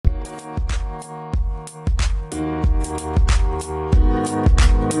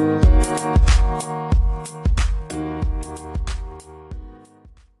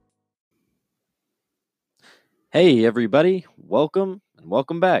Hey, everybody. Welcome and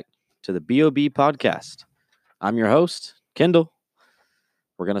welcome back to the BOB podcast. I'm your host, Kendall.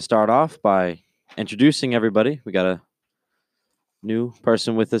 We're going to start off by introducing everybody. We got a new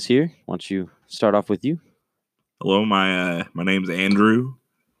person with us here. Why don't you start off with you? Hello, my name's Andrew,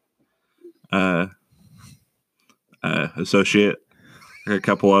 associate. A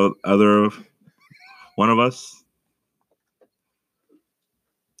couple of one of us.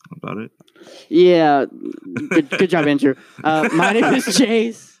 About it. Yeah, good job, Andrew. My name is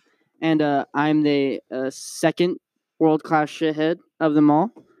Chase, and I'm the second world-class shithead of them all,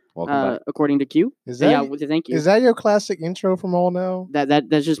 Welcome back. according to Q. Is that Thank you. is that your classic intro from All Now?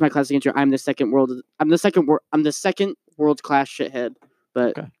 That's just my classic intro. I'm the second world-class shithead.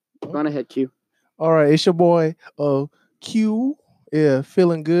 But Okay. go on ahead, Q. All right, it's your boy Q. Yeah,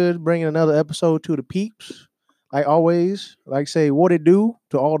 feeling good, bringing another episode to the peeps. Like always, like say what it do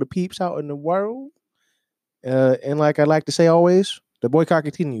to all the peeps out in the world. And like I like to say always, the boycott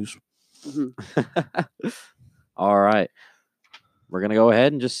continues. Mm-hmm. All right. We're going to go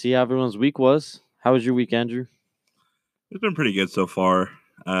ahead and just see how everyone's week was. How was your week, Andrew? It's been pretty good so far.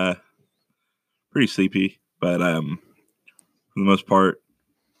 Pretty sleepy, but for the most part,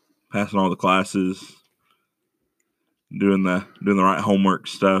 passing all the classes, doing the right homework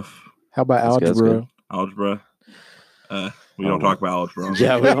stuff. How about That's good, that's algebra? good. Algebra. We don't talk about algebra.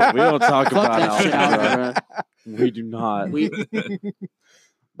 Yeah, we don't talk Fuck about that shit, algebra. algebra. We do not.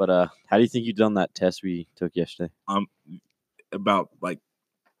 But how do you think you done that test we took yesterday? About like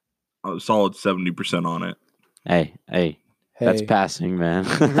a solid 70% on it. Hey, that's passing, man.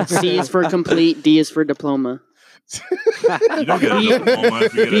 C is for complete. D is for diploma. You don't get a diploma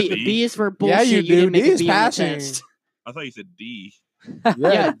if you get a D. B is for bullshit. Yeah, you do. didn't make D a is B on the passing. test. I thought you said D.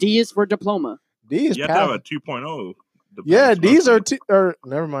 Yeah, D is for diploma. D is You have to have a passing. 2.0. to Yeah, pass D's are most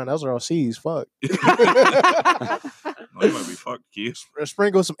never mind, those are all C's. Fuck. of them. No, you might be fucked, kid.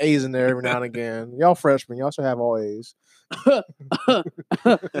 Sprinkle some A's in there every now and again. Y'all freshmen, y'all should have all A's.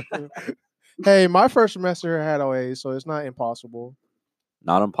 Hey, my first semester had all A's, so it's not impossible.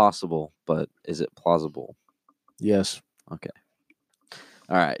 Not impossible, but is it plausible? Yes. All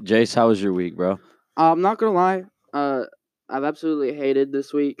right, Jace, how was your week, bro? I'm not gonna lie. I've absolutely hated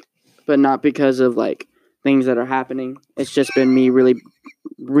this week, but not because of like things that are happening. It's just been me really,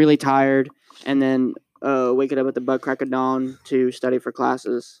 really tired, and then waking up at the butt crack of dawn to study for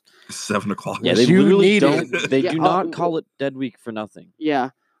classes. 7 o'clock. Yeah, they You literally need don't. it. They Yeah, do not call it dead week for nothing. Yeah.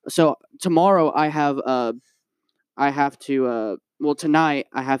 So tomorrow I have tonight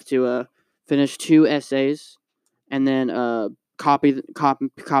I have to finish 2 essays, and then copy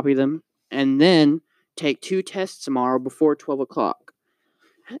them, and then take 2 tests tomorrow before 12 o'clock.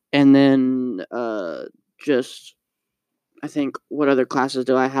 And then just, I think, what other classes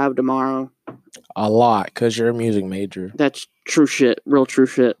do I have tomorrow? A lot, because you're a music major. That's true shit, real true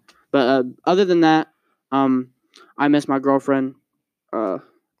shit. But other than that, I miss my girlfriend,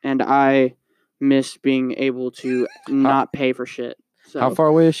 and I miss being able to not pay for shit. So How far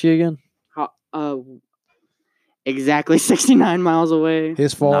away is she again? Exactly 69 miles away.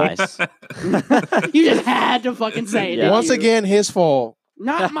 His fault. Nice. You just had to fucking say it. Yeah. didn't Once you? again, his fault.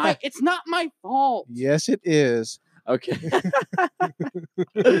 It's not my fault. Yes, it is. Okay.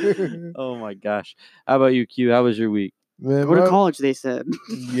 Oh my gosh. How about you, Q? How was your week? Man, Go to college, they said.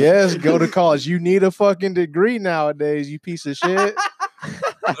 Yes, go to college. You need a fucking degree nowadays, you piece of shit.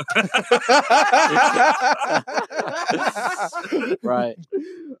 Right.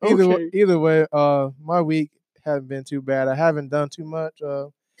 Either way, my week hasn't been too bad. I haven't done too much.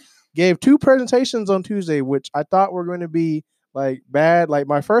 Gave 2 presentations on Tuesday, which I thought were going to be like bad. Like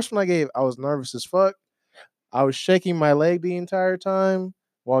my first one I gave, I was nervous as fuck. I was shaking my leg the entire time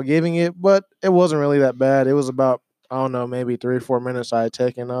while giving it, but it wasn't really that bad. It was about, I don't know, maybe 3 or 4 minutes I had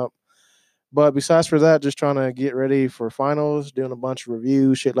taken up. But besides for that, just trying to get ready for finals, doing a bunch of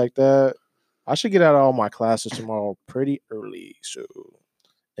reviews, shit like that. I should get out of all my classes tomorrow pretty early. So,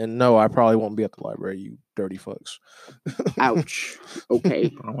 and no, I probably won't be at the library, you dirty fucks. Ouch. Okay.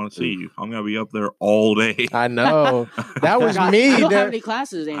 I don't want to see you. I'm going to be up there all day. I know. That was God, me. You don't That- have any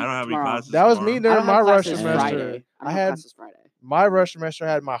classes. I don't have any tomorrow. classes. That was me tomorrow. I during don't have my rush classes semester. Friday. I I don't have had classes Friday. my rush semester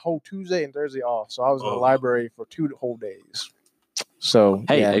had my whole Tuesday and Thursday off, so I was in the Oh. library for 2 whole days. So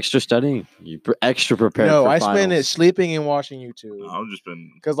Hey, yeah. extra studying. You extra prepared. No, for I spent it finals. sleeping and watching YouTube. I've just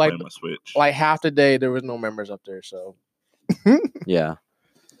been 'Cause, like- playing my Switch. Like half the day, there was no members up there. So, Yeah.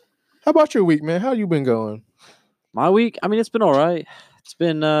 how about your week, man? How you been going? My week, I mean, it's been all right. It's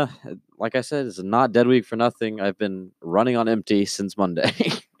been like I said, it's not dead week for nothing. I've been running on empty since Monday.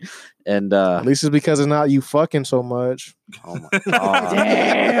 And At least it's because it's not you fucking so much. oh my god.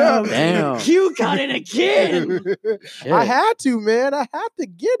 Damn. You got it again. Shit. I had to, man. I had to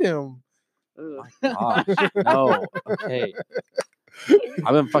get him. Oh my gosh. No. Okay.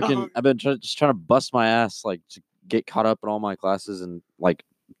 I've been just trying to bust my ass like to get caught up in all my classes, and like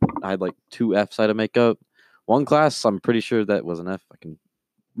I had like 2 F's I had to make up. One class, I'm pretty sure that was an F. I can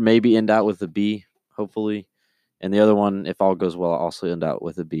maybe end out with a B, hopefully. And the other one, if all goes well, I'll also end out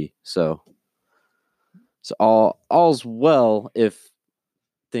with a B. So all's well if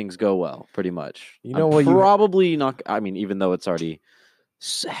things go well, pretty much. You know I'm what you- probably not. I mean, even though it's already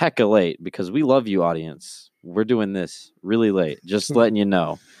hecka late, because we love you, audience. We're doing this really late. Just letting you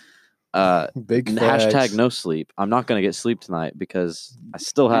know. Big Hashtag facts. no sleep. I'm not gonna get sleep tonight because I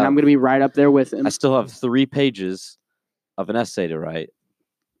still And I'm have gonna be right up there with him. I still have 3 pages of an essay to write.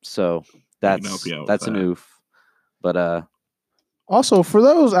 So help that's you out with an that. oof. But Also, for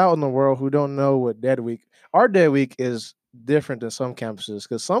those out in the world who don't know what Dead Week, our Dead Week is different than some campuses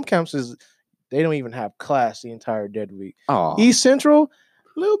because some campuses they don't even have class the entire Dead Week. oh, East Central,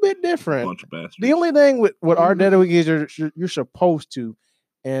 a little bit different. Bunch of bastards. The only thing with our Dead Week is you're supposed to,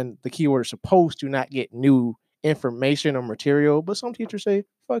 and the keyword is supposed to, not get new information or material. But some teachers say,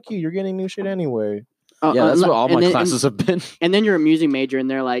 "Fuck you, you're getting new shit anyway." yeah, that's what all and my then- classes have been. And then you're a music major, and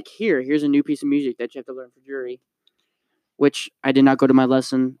they're like, here's a new piece of music that you have to learn for jury. Which I did not go to my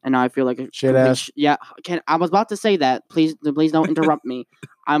lesson, and now I feel like a Shit complete ass. yeah, I was about to say that. Please don't interrupt me.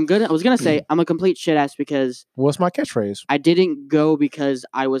 I was gonna say I'm a complete shit ass because What's my catchphrase? I didn't go because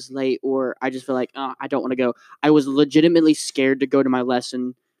I was late or I just feel like I don't want to go. I was legitimately scared to go to my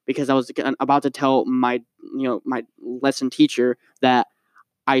lesson because I was about to tell my my lesson teacher that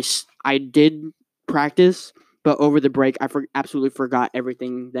I did practice, but over the break I absolutely forgot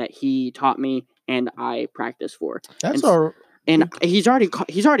everything that he taught me and I practiced for. That's And all. And he's already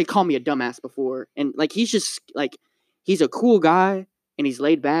called me a dumbass before, and like he's just like he's a cool guy and he's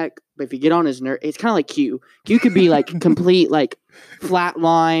laid back. But if you get on his nerve, it's kind of like Q. Q could be like complete like flat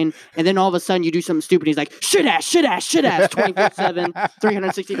line, and then all of a sudden you do something stupid. He's like shit ass, 24/7,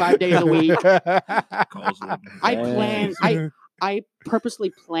 365 days a week. Calls them. I purposely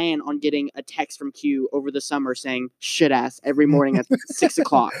plan on getting a text from Q over the summer saying shit ass every morning at 6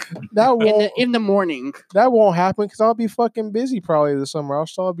 o'clock That won't. in the morning. That won't happen because I'll be fucking busy probably this summer.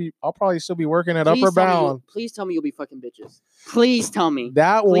 I'll probably still be working at Upper Bound. Please tell me you'll be fucking bitches. Please tell me.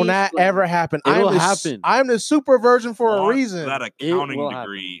 That will Please not let ever me. happen. It will I'm the happen. I'm the super virgin for a Want reason. That It accounting will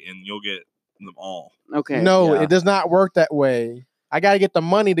degree, and you'll get them all. Okay. No, Yeah. it does not work that way. I got to get the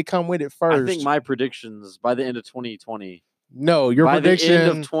money to come with it first. I think my predictions by the end of 2020. No, your by prediction. the end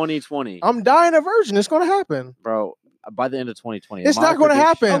of 2020, I'm dying a virgin. It's going to happen. bro. By the end of 2020, It's my not gonna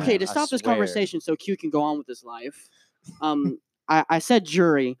prediction- happen. Okay, to I stop this swear. conversation so Q can go on with his life. I said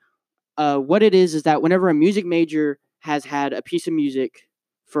jury. What it is that whenever a music major has had a piece of music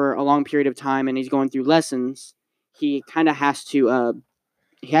for a long period of time and he's going through lessons, he kind of has to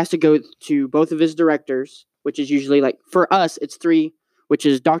go to both of his directors, which is usually like for us it's 3, which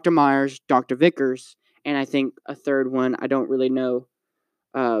is Dr. Myers, Dr. Vickers, and I think a third one I don't really know.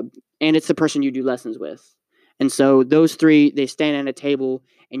 And it's the person you do lessons with. And so those 3, they stand at a table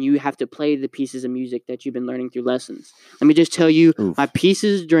and you have to play the pieces of music that you've been learning through lessons. Let me just tell you, Oof. my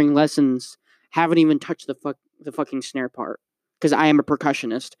pieces during lessons haven't even touched the fucking snare part because I am a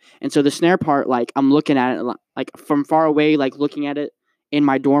percussionist. And so the snare part, like I'm looking at it like from far away, like looking at it in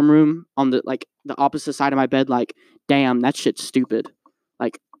my dorm room on the opposite side of my bed, like, damn, that shit's stupid.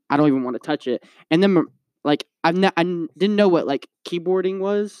 Like I don't even want to touch it. And then like I didn't know what like keyboarding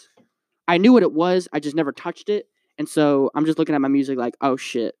was. I knew what it was. I just never touched it. And so I'm just looking at my music like, oh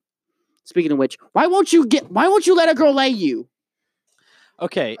shit. Speaking of which, why won't you let a girl lay you?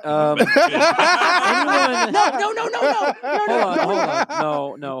 Okay. No. Anyone-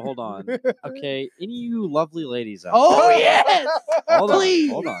 No. No, hold on. Okay, any of you lovely ladies out Oh there, yes. hold please.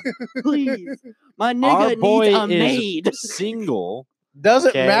 on, hold on. Please. My Our nigga boy needs a is maid. single. Doesn't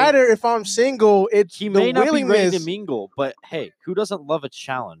Okay. matter if I'm single. It's He the may not be ready to willingness. mingle, but hey, who doesn't love a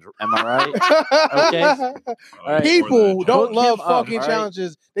challenge? Am I right? Okay. Alright. People don't Hook love him up, fucking alright?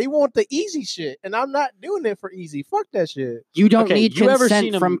 challenges. They want the easy shit, and I'm not doing it for easy. Fuck that shit. You don't Okay, need you ever consent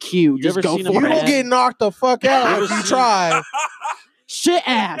seen him- from Q. you Just ever go seen him You for Man. don't it. get knocked the fuck out You if ever you seen- try. Shit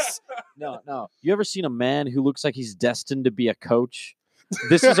ass. No. You ever seen a man who looks like he's destined to be a coach?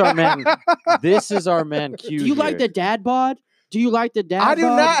 This is our man. This is our man Q. Do you like the dad bod? Do you like the dad I do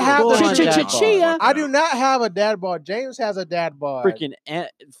bod? not have the Full-on dad bod. Chia. I do not have a dad bod. James has a dad bod.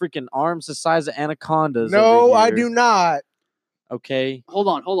 freaking arms the size of anacondas? No, over I here. do not. Okay. Hold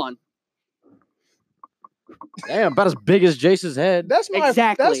on. Damn, about as big as Jace's head. That's my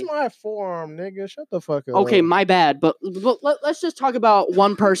Exactly. That's my forearm, nigga. Shut the fuck up. Okay, my bad. But let's just talk about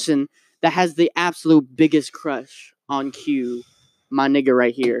one person that has the absolute biggest crush on Q. My nigga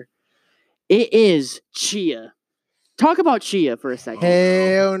right here. It is Chia. Talk about Chia for a second.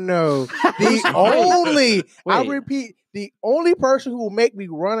 Hell no. The only, I Wait. repeat, the only person who will make me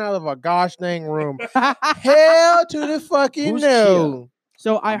run out of a gosh dang room. Hell to the fucking Who's no.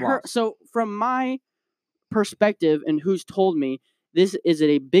 So I I'm heard. lost. So from my perspective and who's told me, this is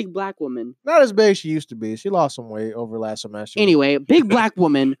a big black woman. Not as big as she used to be. She lost some weight over last semester. Anyway, a big black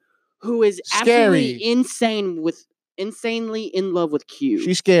woman who is absolutely Scary. insanely in love with Q.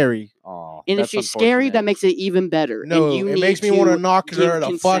 She's scary. Oh, and if she's scary, that makes it even better. No, and you it need makes me to want to knock give her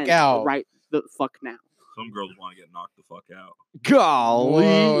the fuck consent out. right the fuck now. Some girls want to get knocked the fuck out. golly.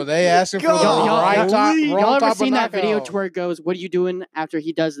 Whoa, they asking for the Golly. right top. Y'all wrong ever top of seen that video knockout. to where it goes, "What are you doing?" after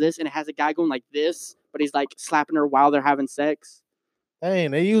he does this, and it has a guy going like this, but he's like slapping her while they're having sex.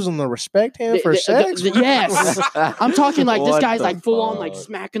 Dang, they using the respect hand for sex? Yes, I'm talking like this What guy's the like full on like fuck?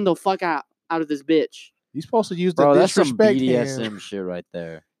 smacking the fuck out of this bitch. You supposed to use the Bro, that's some disrespect BDSM hand. shit right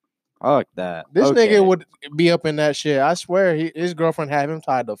there. I like that. This Okay. nigga would be up in that shit. I swear, his girlfriend had him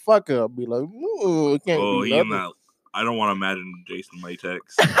tied the fuck up. Be like, ooh, it can't Oh, be he in nothing. that. I don't want to imagine Jason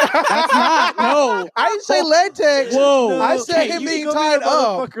latex. That's not no. I didn't say latex. Whoa. I said Okay, him You being can go be tied the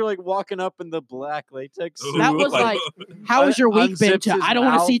up. motherfucker like walking up in the black latex suit. That was like, how has your week been? Unzips To his I don't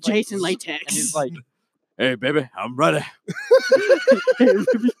want to mouth, see like, Jason and latex. he's like, "Hey, baby, I'm ready."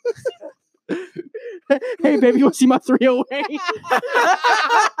 "Hey baby, you want to see my 308?"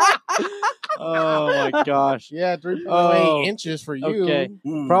 Oh my gosh. Yeah, 3.8 Oh, inches for you. okay.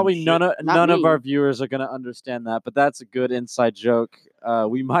 Ooh, Probably shit. none of Not of me. our viewers are gonna understand that, but that's a good inside joke.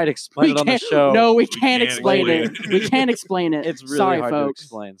 We might explain it on the can't- show. No, we We can't can't explain explain it. it. We can't explain it. It's really Sorry, hard folks. to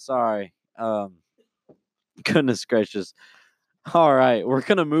explain. Sorry. Goodness gracious. All right, we're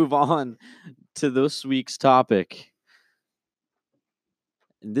gonna move on to this week's topic.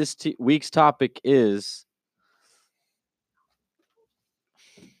 This week's topic is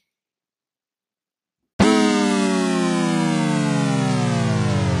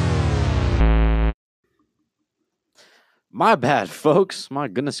my bad, folks. My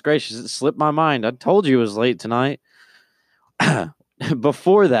goodness gracious, it slipped my mind. I told you it was late tonight.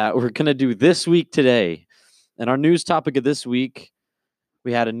 Before that, we're gonna do this week today. And our news topic of this week,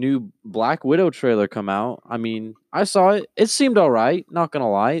 we had a new Black Widow trailer come out. I mean, I saw it. It seemed all right, not gonna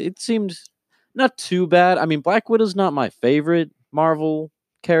lie. It seemed not too bad. I mean, Black Widow's not my favorite Marvel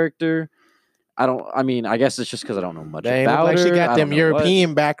character. I guess it's just because I don't know much They look about like her. she got I them don't know what.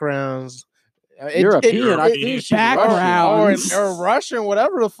 European backgrounds. European. I European. think she's Backgrounds. Russian. or Russian,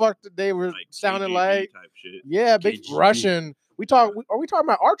 whatever the fuck they were Like sounding KGB like. type shit. Yeah, big KGB. Russian. Are we talking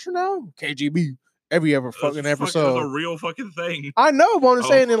about Archer now? KGB. Every fucking That's episode. a real fucking thing. I know, but I'm Oh.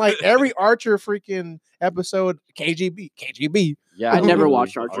 saying in like every Archer freaking episode, KGB. Yeah, I never literally.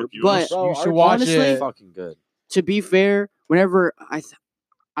 watched Archer, Arceus. but Bro, You should Archer's watch honestly, it. Fucking good. to be fair, whenever I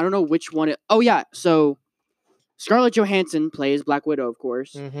don't know which one. Oh yeah, so Scarlett Johansson plays Black Widow, of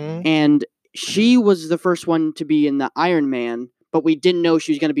course, Mm-hmm. and she was the first one to be in the Iron Man, but we didn't know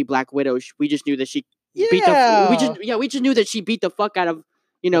she was going to be Black Widow. We just knew that she beat the. We just knew that she beat the fuck out of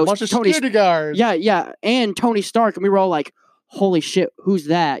a bunch of Tony. security guards. Yeah, and Tony Stark, and we were all like, "Holy shit, who's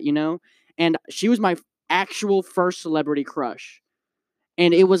that?" And she was my actual first celebrity crush,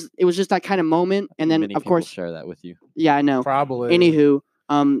 and it was just that kind of moment. And then, Many of people course, share that with you. yeah, I know. Probably. Anywho,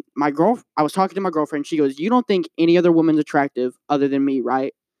 I was talking to my girlfriend. She goes, "You don't think any other woman's attractive other than me,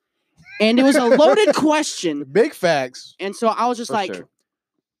 right?" And it was a loaded question, Big facts. and so I was just For like, sure.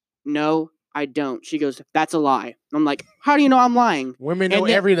 "No, I don't." She goes, "That's a lie." I'm like, "How do you know I'm lying?" Women know And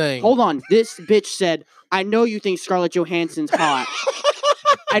then- everything. Hold on. This bitch said, "I know you think Scarlett Johansson's hot."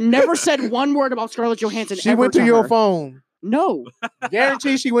 I never said one word about Scarlett Johansson. She ever went to your her. phone. No,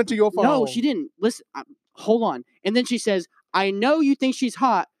 Guarantee she went to your phone. no, she didn't. Listen, hold on. And then she says, "I know you think she's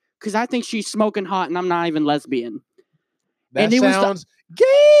hot because I think she's smoking hot, and I'm not even lesbian." That and it was the- sounds gay.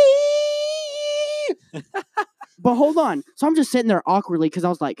 But hold on. So I'm just sitting there awkwardly because I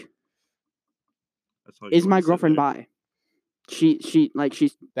was like, That's how "Is you my always say girlfriend it. bi?" She's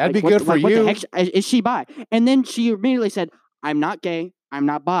That'd like, be good for what the you. heck? Is she bi? And then she immediately said, "I'm not gay. I'm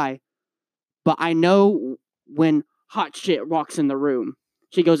not bi, but I know when hot shit walks in the room."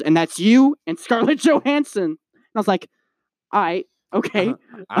 She goes, "And that's you and Scarlett Johansson." And I was like, "All right, okay,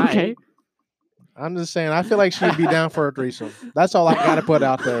 okay." I'm just saying. I feel like she'd be down for a threesome. That's all I gotta put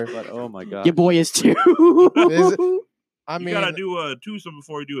out there. But oh my god. Your boy is too. Is I You mean, gotta do a twosome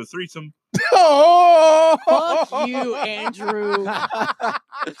before you do a threesome. oh, Fuck you, Andrew.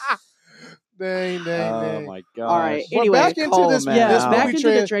 dang, Oh my god! All right, But anyway, back into call this, a man Yeah, this out. back movie into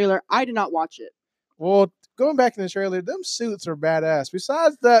the trailer. trailer. I did not watch it. Well, going back in the trailer, them suits are badass.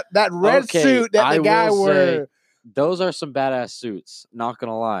 Besides that red Okay, suit that I the guy will say- wore. Those are some badass suits. Not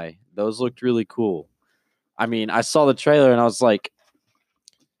gonna lie, those looked really cool. I mean, I saw the trailer and I was like,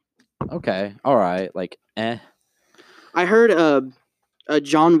 okay, all right, like, I heard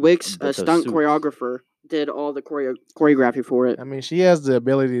John Wick's But those stunt suits. choreographer did all the choreography for it. I mean, she has the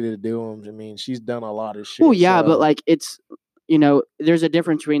ability to do them. I mean, she's done a lot of shit. Well, yeah, so- but like it's there's a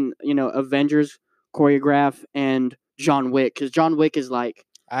difference between Avengers choreograph and John Wick, because John Wick is like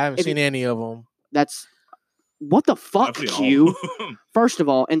I haven't if seen any of them. that's what the fuck, I've seen all Q. of them. First of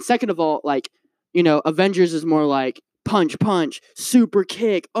all, and second of all, like Avengers is more like punch, super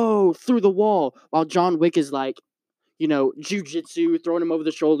kick, oh, through the wall, while John Wick is like jujitsu, throwing him over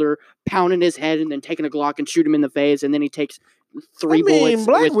the shoulder, pounding his head, and then taking a Glock and shoot him in the face, and then he takes three bullets.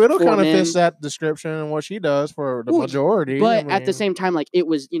 Black with Widow 4 kind of men. fits that description and what she does for the Well, majority. But I at the mean, same time, like it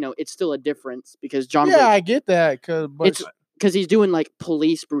was, it's still a difference because John yeah, Wick, I get that. it's because he's doing like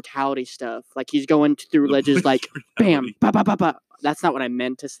police brutality stuff. Like he's going through The ledges, like bam, brutality. ba ba ba ba. That's not what I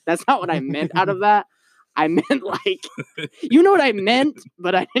meant to. That's not what I meant out of that. I meant like, you know what I meant,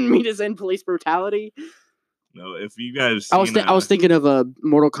 but I didn't mean to say police brutality. No, if you guys, I was thinking of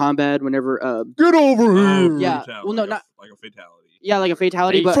Mortal Kombat. Whenever get over here. Yeah, brutality, well, no, like not- like a fatality. yeah, like a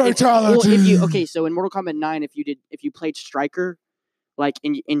fatality. But Fatality. so in Mortal Kombat 9, if you played Striker, like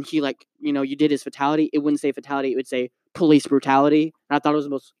and he like you did his fatality, it wouldn't say fatality, it would say police brutality. And I thought it was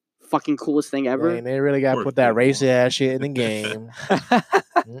the most fucking coolest thing ever. Dang, they really got to Poor put that people. racist ass shit in the game.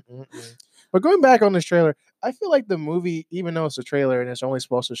 Mm-mm-mm. But going back on this trailer, I feel like the movie, even though it's a trailer and it's only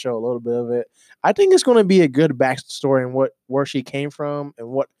supposed to show a little bit of it, I think it's going to be a good backstory and where she came from and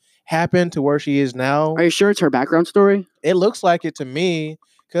what happened to where she is now. Are you sure it's her background story? It looks like it to me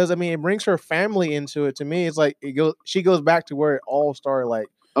because I mean it brings her family into it. To me, it's like she goes back to where it all started, like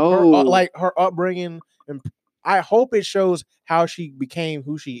Oh, her upbringing, and I hope it shows how she became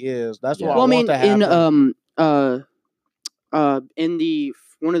who she is. That's Yeah. what well, I want to happen. in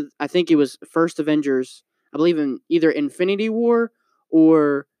the I think it was first Avengers, I believe in either Infinity War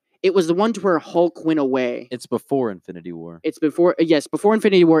or it was the one to where Hulk went away. It's before Infinity War. It's before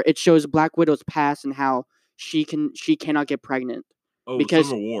Infinity War. It shows Black Widow's past and how she cannot get pregnant. Oh, because-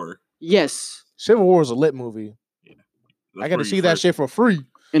 Civil War. Yes, Civil War is a lit movie. That's I got where to you see that first- shit for free.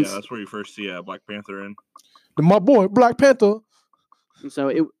 and Yeah, that's where you first see Black Panther in. My boy Black Panther. And so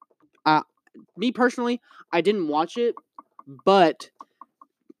it, me personally, I didn't watch it, but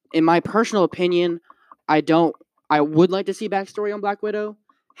in my personal opinion, I would like to see backstory on Black Widow.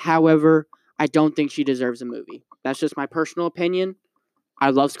 However, I don't think she deserves a movie. That's just my personal opinion.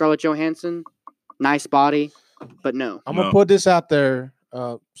 I love Scarlett Johansson, nice body, but no. I'm No. gonna put this out there.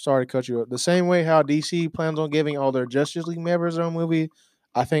 Sorry to cut you up. The same way how DC plans on giving all their Justice League members their own movie,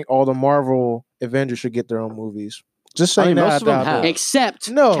 I think all the Marvel Avengers should get their own movies. Just I saying mean, that most of them out there. have. Except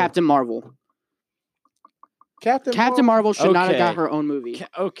No. Captain Marvel. Captain Marvel should not have got Okay. her own movie.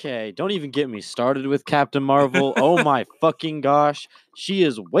 Okay, don't even get me started with Captain Marvel. Oh my fucking gosh, she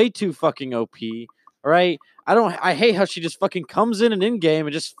is way too fucking OP. All right, I hate how she just fucking comes in an in game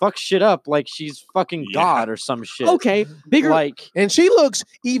and just fucks shit up like she's fucking Yeah. God or some shit. Okay, bigger. like And she looks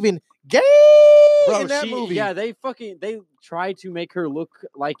even gay bro, in that movie. yeah, they try to make her look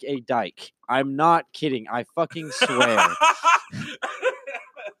like a dyke. I'm not kidding. I fucking swear.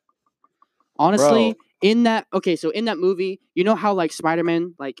 Honestly, Bro. in that movie, you know how like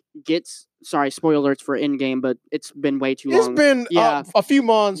Spider-Man like gets spoiler alerts for Endgame, but it's been way too It's long. been Yeah. a few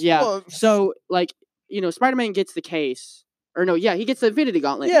months. Yeah. Well, So like Spider-Man gets the case, or no, yeah, he gets the Infinity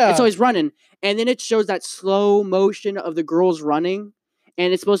Gauntlet. Yeah. And so he's running, and then it shows that slow motion of the girls running,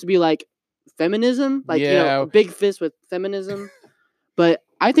 and it's supposed to be like feminism, like Yeah. big fist with feminism. But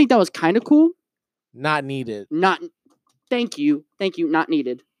I think that was kind of cool. not needed. Not, thank you, not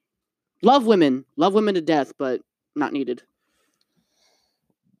needed. Love women to death, but not needed.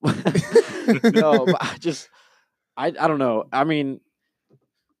 No, but I don't know. I mean,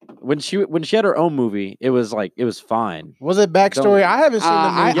 when she had her own movie, it was fine. Was it backstory? I haven't seen the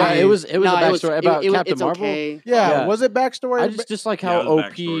movie. Yeah, it was a No, backstory about Captain it's Marvel. Okay. Yeah, Yeah. was it backstory? I just like Yeah, how it was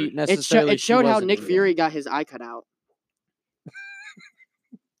OP backstory. necessarily. It showed she how wasn't Nick in Fury it. got his eye cut out.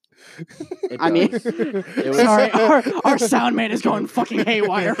 It I mean, does. was- sorry, our sound man is going fucking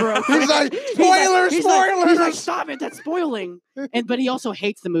haywire. Bro. He's like, He's spoilers, he's spoilers. He's like, stop it, that's spoiling. But he also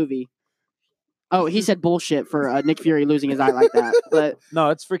hates the movie. Oh, he said bullshit for Nick Fury losing his eye like that, but No,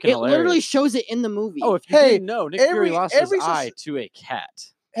 it's freaking it hilarious. literally shows it in the movie. Oh, if you Hey, didn't know, Nick Fury lost his every eye to a cat.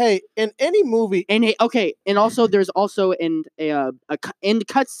 Hey, in any movie, and and also there's also end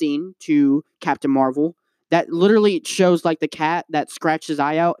cutscene to Captain Marvel that literally shows like the cat that scratched his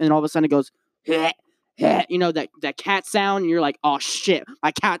eye out, and all of a sudden it goes, heh, heh, you know that cat sound, and you're like, oh shit,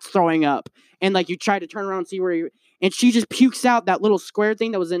 my cat's throwing up, and like you try to turn around and see and she just pukes out that little square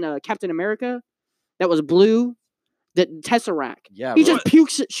thing that was in Captain America, that was blue, the Tesseract. Yeah, He bro. just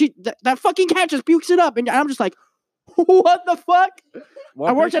pukes. That fucking cat just pukes it up, and I'm just like, what the fuck? Well,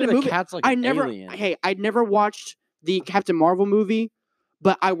 I I'm worked pretty at a sure the movie- cat's like I an never, alien. hey, I'd never watched the Captain Marvel movie,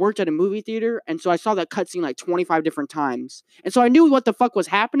 but I worked at a movie theater, and so I saw that cutscene like 25 different times, and so I knew what the fuck was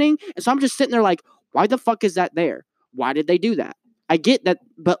happening, and so I'm just sitting there like, why the fuck is that there? Why did they do that? I get that,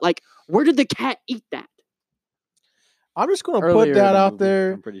 but like, where did the cat eat that? I'm just gonna Earlier put in that the out movie,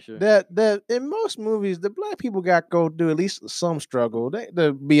 there. I'm pretty sure. That in most movies, the black people got to go do at least some struggle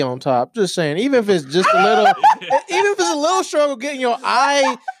to be on top. Just saying, even if it's just a little, even if it's a little struggle getting your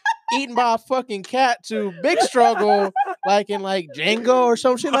eye eaten by a fucking cat, to big struggle like in like Django or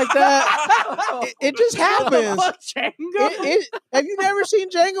some shit like that. It just happens. Fuck, Django? Have you never seen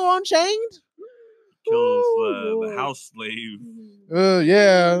Django Unchained? Kills the house slave.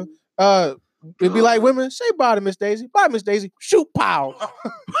 Yeah. It'd be like women, say bye to Miss Daisy. Bye, Miss Daisy. Shoot, pow.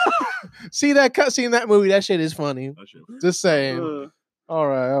 See that cutscene in that movie? That shit is funny. That shit. Just saying. Uh, All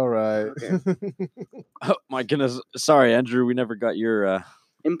right. Oh my goodness. Sorry, Andrew. We never got your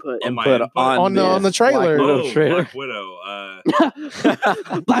input. Oh, my input input? on On the trailer. Black Widow Oh, trailer. Black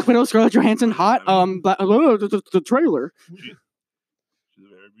Widow. Black Widow, Scarlett Johansson, hot. The trailer. She's a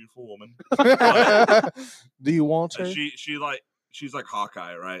very beautiful woman. Do you want her? She's like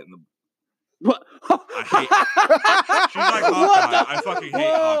Hawkeye, right? And What? She's like Hawkeye. I fucking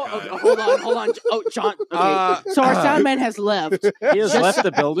hate Hawkeye. Okay, hold on. Oh, John. Okay. So our sound man has left. He has left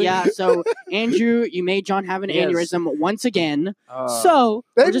the building. Yeah. So Andrew, you made John have an Yes. aneurysm once again. Uh, So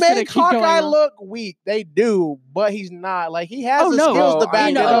They we're just gonna make keep going Hawkeye on. look weak. They do, but he's not. Like he has Oh, the no. skills Bro, to back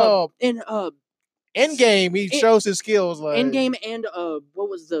in, it up. in Endgame, he shows his skills. Like Endgame and what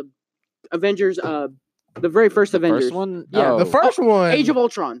was the Avengers? The very first Avengers. first one. Yeah, Oh. the first one. Age of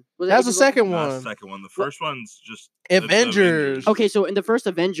Ultron. Was it That's Age the of Ultron? second That's one. the second one. The first one's just Avengers. Okay, so in the first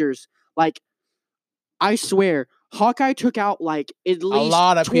Avengers, like, I swear, Hawkeye took out like at least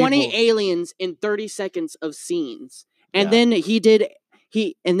lot of 20 people. aliens in 30 seconds of scenes, and Yeah.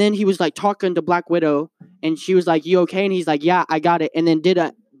 then he was like talking to Black Widow, and she was like, "You okay?" And he's like, "Yeah, I got it," and then did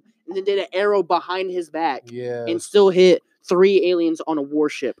an arrow behind his back, Yeah. and still hit 3 aliens on a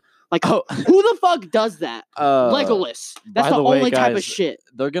warship. Like, Oh. who the fuck does that? Legolas. That's by the the way, only type of guys, shit.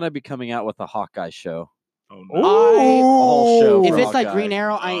 They're gonna be coming out with a Hawkeye show. Oh, Ooh. no. whole show If for it's like Hawkeye. Green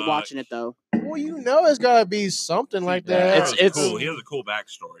Arrow, I ain't watching it though. Well, you know it's gotta be something like Yeah, that. It's- cool. He has a cool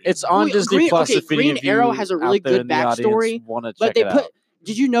backstory. It's on Green- Disney Green- Plus. okay, If any Green of you Arrow has a really out there good in the audience backstory, want to But check they it put. out.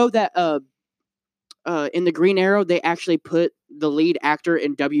 Did you know that in the Green Arrow they actually put the lead actor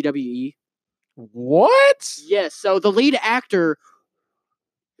in WWE? What? Yes. So the lead actor,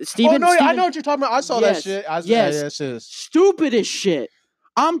 I Steven, know what you're talking about. I saw that Yes, shit. yes. stupid as shit.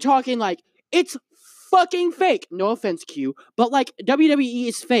 I'm talking like it's fucking fake. No offense, Q, but like WWE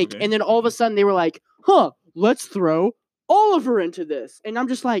is fake. Okay. And then all of a sudden they were like, "Huh, let's throw Oliver into this." And I'm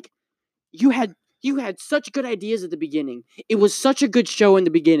just like, you had such good ideas at the beginning. It was such a good show in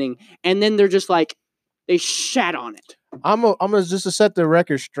the beginning, and then they're just like, they shat on it. I'm gonna just to set the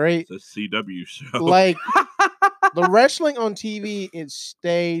record straight. It's a CW show. Like the wrestling on TV is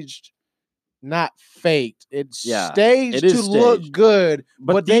staged, not faked. It's Yeah, staged it is to look staged. good,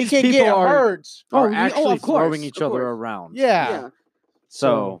 but they these can people get are, hurt. are Oh, actually of course, throwing each of other course. around. Yeah.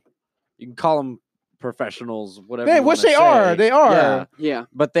 So you can call them professionals, whatever. Hey, you which wanna they say. are. They are. Yeah, Yeah.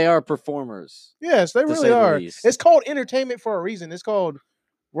 but they are performers. Yes, they To really say the are. least. It's called entertainment for a reason. It's called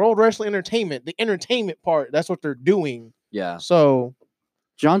World Wrestling Entertainment. The entertainment part, that's what they're doing. Yeah. So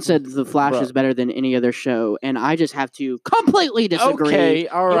John said The Flash Bro. is better than any other show, and I just have to completely disagree. Okay.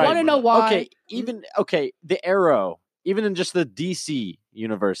 All You right. want to know why? Okay. The Arrow, even in just the DC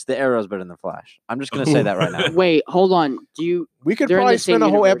universe, the Arrow is better than the Flash. I'm just gonna say that right now. Wait, hold on. Do you? we could They're in probably the same spend a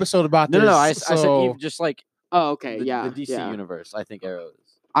whole universe. episode about No, this. no, no. I said so- even just like Oh, okay. the, Yeah. the DC yeah. universe. I think Arrow is.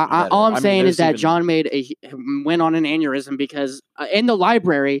 All I'm better. saying is there's that even- John went on an aneurysm because in the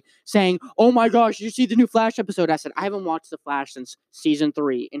library saying, "Oh my gosh, did you see the new Flash episode?" I said, "I haven't watched the Flash since season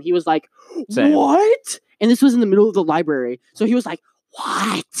 3," and he was like, Same. "What?" And this was in the middle of the library, so he was like,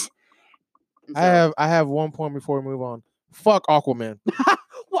 "What?" And so- I have one point before we move on. Fuck Aquaman.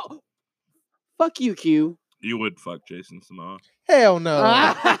 Well, fuck you, Q. You would fuck Jason Samoa. Hell no.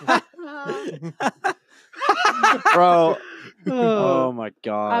 Bro. Oh my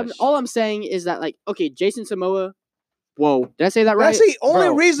gosh. all I'm saying is that, like, okay, Jason Momoa. Whoa, did I say that right? That's the only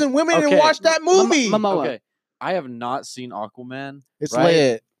Bro, reason women didn't okay. watch that movie. Momoa. Okay. I have not seen Aquaman. It's right?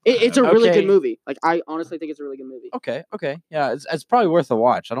 lit. It's a really Okay. good movie. Like, I honestly think it's a really good movie. Okay. Yeah, it's probably worth a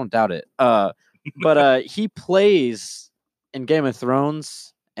watch. I don't doubt it. But he plays in Game of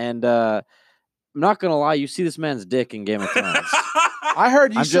Thrones, and I'm not gonna lie, you see this man's dick in Game of Thrones. I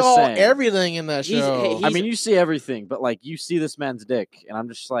heard you I'm just saw saying. everything in that He's- show. he- I mean, you see everything, but like you see this man's dick, and I'm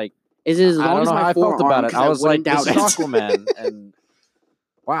just like, Is it as I long don't as know my how I felt forearm? about it. 'Cause I was like, wouldn't this doubt is it. Aquaman, and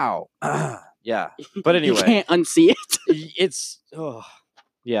wow, yeah. But You anyway, can't unsee it. it's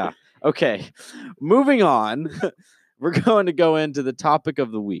yeah. Okay, moving on. We're going to go into the topic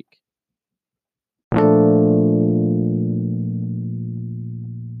of the week.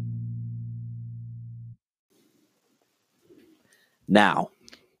 Now,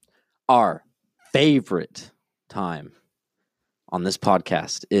 our favorite time on this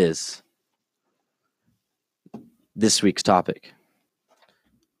podcast is this week's topic.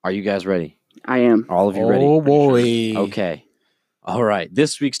 Are you guys ready? I am. Are all of you ready? Oh boy. Okay. All right.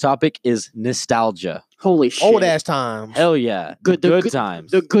 This week's topic is nostalgia. Holy shit. Old ass times. Hell yeah. Good- the good good-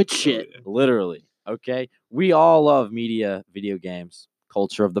 times. The good shit. Literally. Okay. We all love media, video games,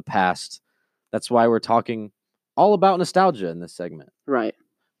 culture of the past. That's why we're talking all about nostalgia in this segment, Right.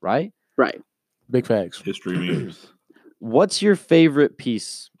 right? Right. Big facts. History memes. What's your favorite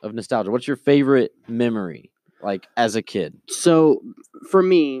piece of nostalgia? What's your favorite memory, like as a kid, So for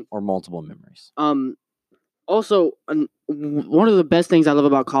me, or multiple memories? also one of the best things I love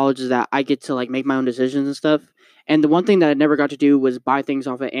about college is that I get to like make my own decisions and stuff. And the one thing that I never got to do was buy things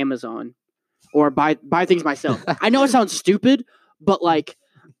off of Amazon or buy things myself. I know it sounds stupid, but like,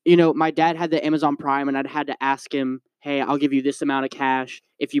 you know, my dad had the Amazon Prime, and I'd had to ask him, "Hey, I'll give you this amount of cash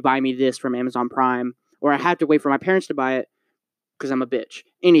if you buy me this from Amazon Prime," or I had to wait for my parents to buy it because I'm a bitch.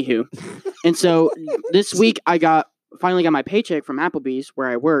 Anywho, and so this week I finally got my paycheck from Applebee's where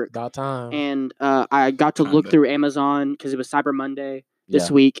I work. About time. And I got to look Kinda. through Amazon because it was Cyber Monday this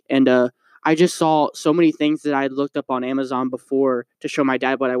Yeah. week, and I just saw so many things that I had looked up on Amazon before to show my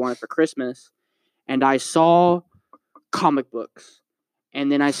dad what I wanted for Christmas, and I saw comic books, and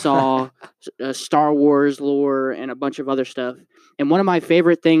then I saw Star Wars lore and a bunch of other stuff. And one of my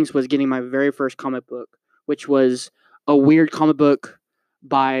favorite things was getting my very first comic book, which was a weird comic book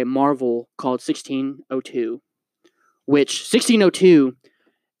by Marvel called 1602, which 1602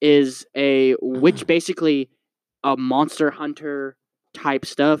 is which basically a monster hunter type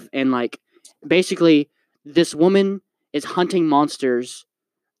stuff, and like basically this woman is hunting monsters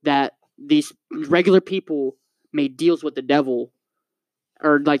that these regular people made deals with the devil,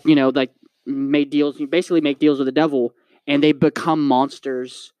 or like, you know, like you basically make deals with the devil, and they become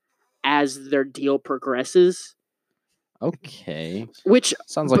monsters as their deal progresses, Okay. which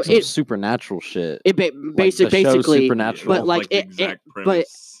Sounds like But some it- supernatural shit. it Like the show basically Supernatural. but, like, the it- exact but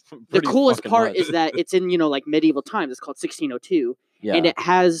premise. the Pretty coolest fucking part nuts. is that it's in, you know, like medieval times. It's called 1602. Yeah. And it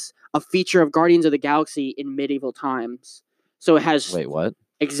has a feature of Guardians of the Galaxy in medieval times. So it has Wait, what?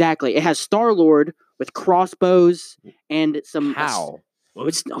 exactly. It has Star-Lord with crossbows and some How?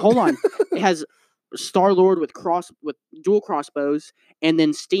 hold on. It has Star-Lord with dual crossbows, and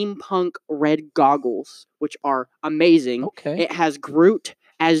then steampunk red goggles, which are amazing. Okay. It has Groot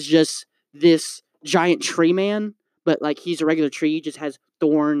as just this giant tree man, but like he's a regular tree. He just has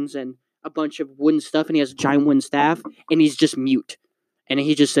thorns and a bunch of wooden stuff, and he has a giant wooden staff, and he's just mute. And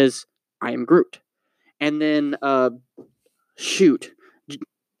he just says, "I am Groot." And then, a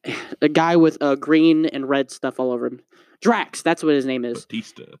guy with green and red stuff all over him. Drax, that's what his name is.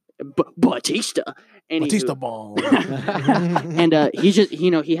 Batista. Batista. Anywho. Batista bomb. And he just, you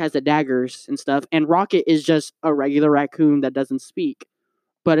know, he has the daggers and stuff. And Rocket is just a regular raccoon that doesn't speak,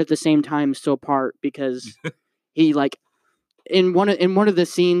 but at the same time still part because he like in one of the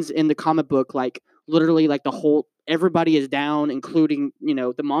scenes in the comic book, like literally like everybody is down, including, you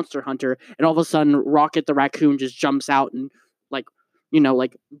know, the monster hunter, and all of a sudden Rocket the raccoon just jumps out and like, you know,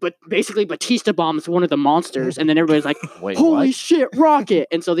 like, but basically Batista bombs one of the monsters, and then everybody's like, Wait, "Holy what? shit, Rocket!"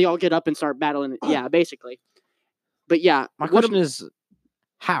 And so they all get up and start battling. Yeah, basically. But yeah, My question is,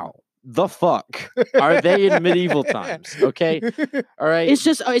 how the fuck are they in medieval times? Okay, all right. it's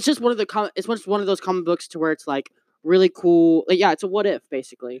just one of the it's just one of those comic books to where it's like really cool. Like, yeah, it's a what if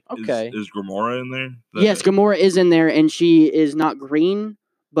basically. Okay. Is Gamora in there? Yes, Gamora is in there, and she is not green,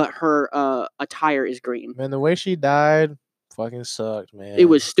 but her attire is green. Man, the way she died fucking sucked, man. It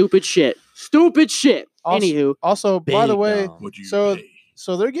was stupid shit. Stupid shit. Also- Anywho, Also, by the Big way, dumb. Would you So- pay?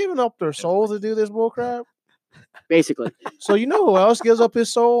 so they're giving up their souls to do this bullcrap. basically, So you know who else gives up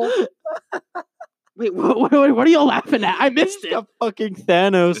his soul? Wait, what are y'all laughing at? I missed it. A fucking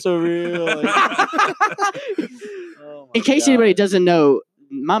Thanos over here. Oh my In case God. anybody doesn't know,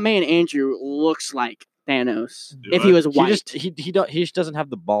 my man Andrew looks like Thanos Do if I? he was He white. just he just doesn't have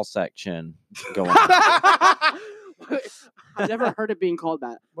the ball sack chin going on. I've never heard it being called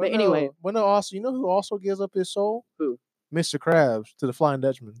that. But no, anyway, also, you know who also gives up his soul? Who? Mr. Krabs to the Flying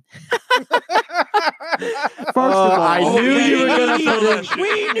Dutchman. First of all, I knew you were gonna put in.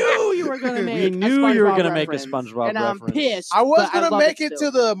 We knew you were gonna make. We knew a you were SpongeBob gonna make a reference, SpongeBob and I'm reference. pissed. I was but gonna love make it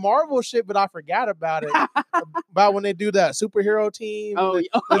still. to the Marvel shit, but I forgot about it. About when they do that superhero team. Oh, the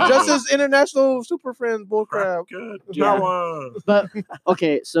Oh. Justice International Super Friends bullcrap. Good. Yeah. Power. But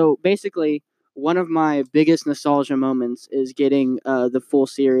okay, so basically, one of my biggest nostalgia moments is getting the full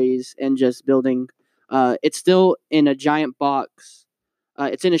series and just building. It's still in a giant box.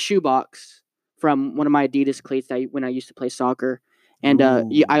 It's in a shoebox from one of my Adidas cleats when I used to play soccer, and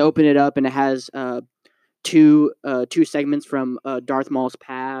I open it up and it has two segments from Darth Maul's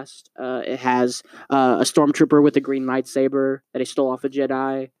past. It has a stormtrooper with a green lightsaber that he stole off a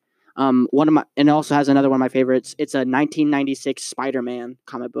Jedi. And it also has another one of my favorites. It's a 1996 Spider-Man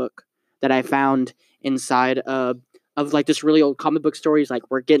comic book that I found inside of like this really old comic book store. He's like,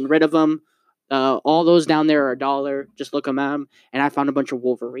 we're getting rid of them. All those down there are $1. Just look them at them. And I found a bunch of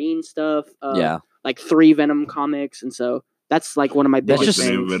Wolverine stuff. Yeah. Like 3 Venom comics, and so that's like one of my That's biggest What's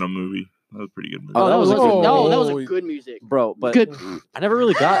the new things. Venom movie? That was a pretty good movie. Oh, that was a good no, movie. that was a good music. Bro, but Good. I never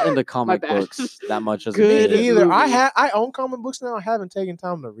really got into comic bad. books that much as Good a Me kid. either. movie. I own comic books now. I haven't taken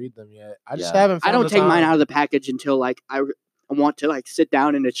time to read them yet. I just Yeah. haven't. I Found don't the take mine time. out of the package until like I want to like sit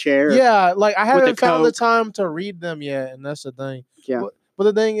down in a chair. Yeah, like I with a haven't found the Coke. time to read them yet, and that's the thing. Yeah. But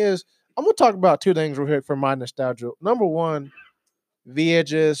the thing is, I'm gonna talk about 2 things real quick for my nostalgia. Number one,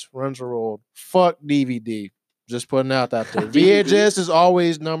 VHS runs the world. Fuck DVD. Just putting it out there. VHS is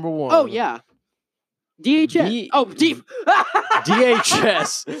always number one. Oh yeah. DHS.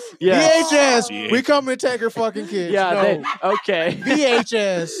 DHS. Yeah. VHS. We come and take her fucking kids. Yeah. No. Okay.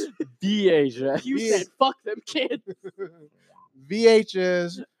 VHS. DHS. You said fuck them kids.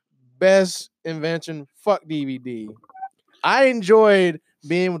 VHS, best invention. Fuck DVD. I enjoyed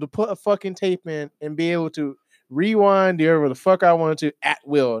being able to put a fucking tape in and be able to rewind wherever the fuck I wanted to at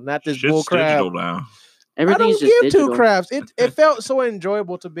will, not this Shit's bull digital crap. now. I Everything's don't just give digital. two craps. It felt so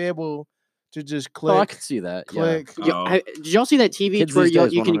enjoyable to be able to just click, Oh, I could see that. click. Did y'all see that TV Kids where these you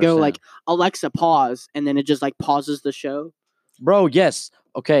days can won't go understand. like Alexa pause and then it just like pauses the show? Bro, yes.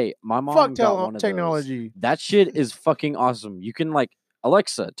 Okay, my mom Fuck got one of those. technology. That shit is fucking awesome. You can like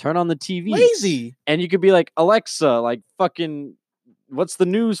Alexa, turn on the TV. Lazy. And you could be like, Alexa, like fucking what's the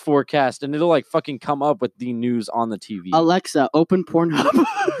news forecast? And it'll like fucking come up with the news on the TV. Alexa, open Pornhub.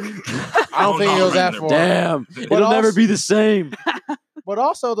 I don't think it was that far. Damn. But It'll never also- be the same. But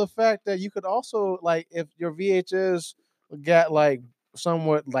also the fact that you could also like if your VHS got like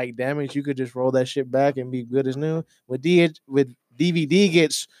somewhat like damaged, you could just roll that shit back and be good as new. With DVD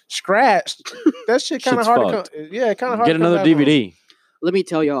gets scratched, that shit kind of Shit's hard to fucked. come. Yeah, kind of hard. Get to come another back on. DVD. Let me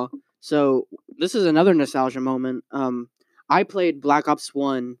tell y'all. So this is another nostalgia moment. I played Black Ops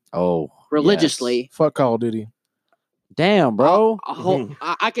 1 Oh. religiously. Fuck Call of Duty. Damn, bro.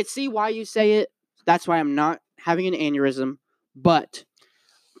 I could see why you say it. That's why I'm not having an aneurysm. But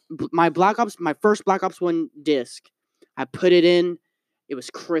my first Black Ops 1 disc, I put it in. It was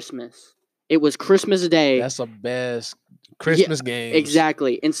Christmas. It was Christmas Day. That's the best Christmas game.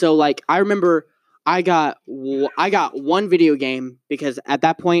 Exactly. And so like I remember I got one video game because at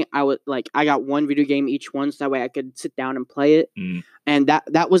that point I got one video game each one so that way I could sit down and play it. Mm. And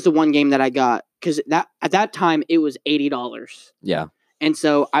that was the one game that I got cuz at that time it was $80. Yeah. And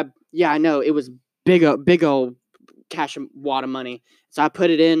so I know it was big old cash wad of money. So I put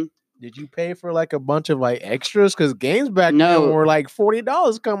it in. Did you pay for like a bunch of like extras? Because games back No. then were like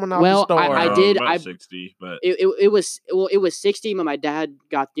 $40 coming out Well, the store. I did. About 60, but It was 60, but my dad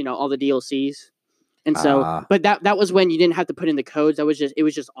got all the DLCs, and so Ah. but that was when you didn't have to put in the codes. It was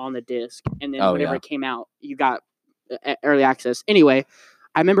just on the disc, and then Oh, whenever yeah. it came out, you got early access. Anyway,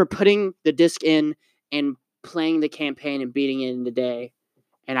 I remember putting the disc in and playing the campaign and beating it in the day,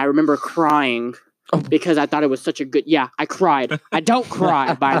 and I remember crying Oh. because I thought it was such a good. Yeah, I cried. I don't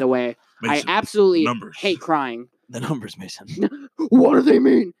cry, by the way. I Mason, absolutely numbers. hate crying. The numbers, Mason. What do they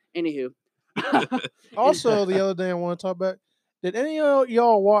mean? Anywho. Also, the other thing I want to talk about. Did any of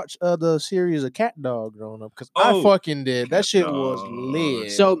y'all watch the series of Cat Dog growing up? Because I Oh, fucking did. That Cat shit was Dog.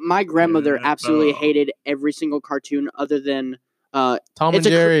 lit. So my grandmother Yeah, absolutely dog. hated every single cartoon other than Tom and it's a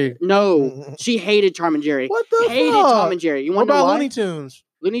cr- Jerry. no. She hated Tom and Jerry. What the Hated fuck? Tom and Jerry. You What want to know about why? Looney Tunes?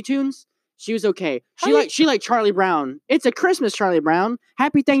 Looney Tunes? She was okay. How She you- liked Charlie Brown. It's a Christmas Charlie Brown.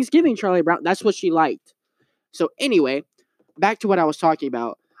 Happy Thanksgiving Charlie Brown. That's what she liked. So anyway, back to what I was talking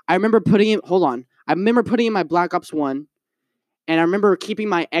about. I remember putting in my Black Ops 1, and I remember keeping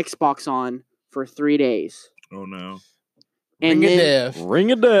my Xbox on for 3 days. Oh no. And Ring of then death.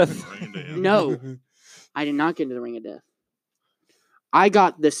 Ring of death. Ring of death. no, I did not get into the Ring of Death. I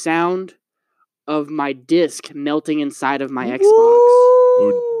got the sound of my disc melting inside of my Xbox.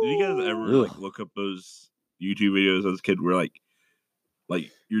 Oh, did you guys ever like Ugh. look up those YouTube videos as a kid where like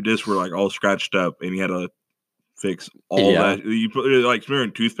your discs were like all scratched up and you had to fix all Yeah. that? You put like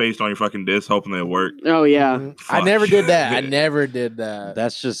smearing toothpaste on your fucking disc hoping they work. Oh yeah. Mhm. I Fuck. never did that. I never did that.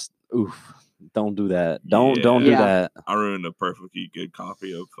 That's just oof. Don't do that. Don't do Yeah. that. I ruined a perfectly good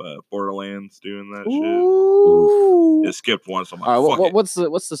copy of Borderlands doing that shit. Ooh. It skipped once. I'm like, All right, fuck it.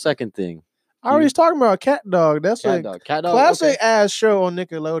 what's the second thing? I was talking about Cat Dog. That's Cat a dog. Cat dog. classic okay. ass show on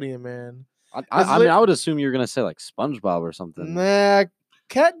Nickelodeon, man. I mean, I would assume you were gonna say like SpongeBob or something. Nah,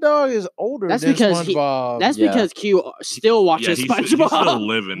 Cat Dog is older That's than because SpongeBob. That's Yeah. because Q still watches he's SpongeBob. still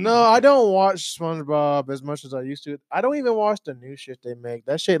living. No, I don't watch SpongeBob as much as I used to. I don't even watch the new shit they make.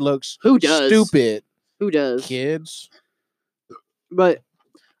 That shit looks Who does? stupid. Who does? Kids, But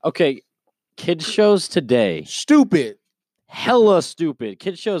Okay, kids shows today, stupid. hella stupid.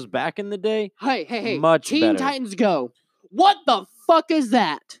 Kids shows back in the day, hey, Much Teen better. Titans Go. What the fuck is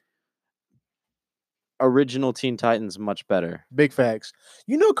that? original Teen Titans, much better. Big facts.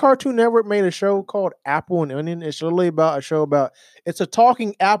 You know, Cartoon Network made a show called Apple and Onion. It's literally about a show about it's a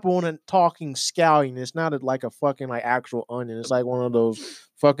talking apple and a talking scallion. It's not like a fucking like actual onion. It's like one of those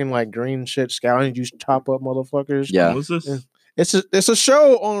fucking like green shit scallions you chop up, motherfuckers. Yeah. What's this? Yeah. It's a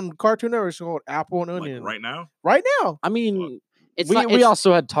show on Cartoon Network. It's called Apple and Like Onion. right now? Right now. I mean, It's we like we it's-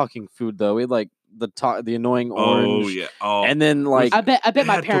 also had talking food though. We had like the annoying orange. Oh yeah. Oh, And then like I bet They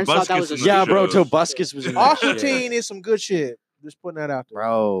my had parents thought that was a Tobuscus in yeah, the bro, shows. Tobuscus was in that Aqua shit. Teen is some good shit. Just putting that out there.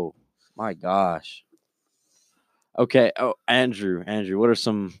 Bro, my gosh. Okay, Andrew, what are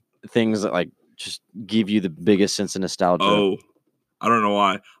some things that like just give you the biggest sense of nostalgia? Oh, I don't know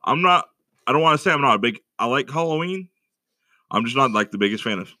why. I don't want to say I'm not a big. I like Halloween. I'm just not like the biggest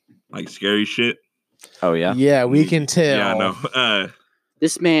fan of like scary shit. Oh, yeah. Yeah, we can tell. Yeah, I know.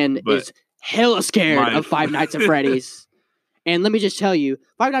 This man But is hella scared my- of Five Nights at Freddy's. And let me just tell you,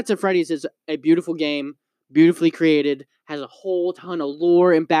 Five Nights at Freddy's is a beautiful game, beautifully created, has a whole ton of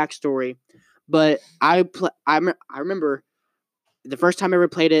lore and backstory. But I remember the first time I ever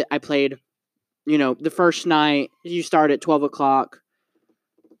played it, I played, the first night, you start at 12 o'clock.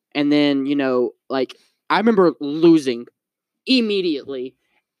 And then, like, I remember losing immediately.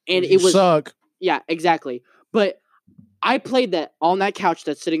 And You it was... suck. Yeah, exactly. But I played that on that couch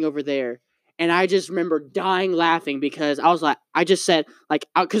that's sitting over there, and I just remember dying laughing because I was like, I just said, like,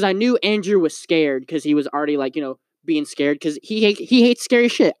 because I knew Andrew was scared because he was already, like, being scared because he hates scary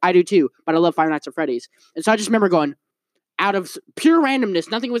shit. I do too, but I love Five Nights at Freddy's. And so I just remember going, out of pure randomness,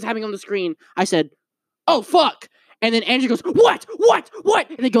 nothing was happening on the screen. I said, oh, fuck. And then Andrew goes, what?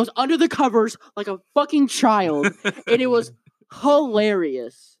 And he goes under the covers like a fucking child. And it was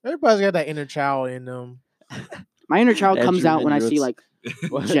hilarious. Everybody's got that inner child in them. My inner child comes Andrew, out when I see, it's- like,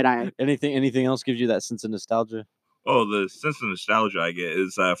 What? Jedi. Anything else gives you that sense of nostalgia? Oh, the sense of nostalgia I get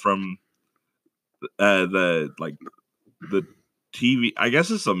is from the TV. I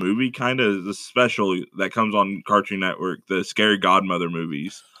guess it's a movie, kind of the special that comes on Cartoon Network. The Scary Godmother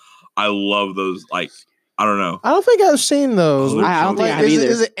movies. I love those. Like, I don't know. I don't think I've seen those. I don't think I have is, either.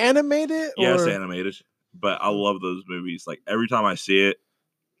 is it animated? Yeah, it's or- animated, but I love those movies. Like every time I see it,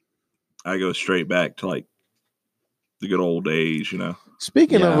 I go straight back to like the good old days.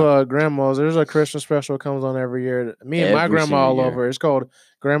 Speaking Yeah. of grandmas, there's a Christmas special that comes on every year. Me and my Every grandma all single year. over. It's called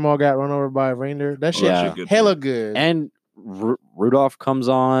Grandma Got Run Over by a Reindeer. That shit Yeah. good. hella good. And Rudolph comes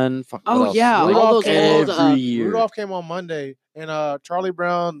on. Fuck, what Oh, else? yeah, Like, all those every old, year. Rudolph came on Monday, and Charlie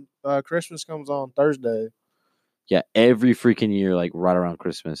Brown Christmas comes on Thursday. Yeah, every freaking year, like right around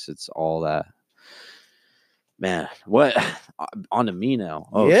Christmas, it's all that. Man, what on to me now?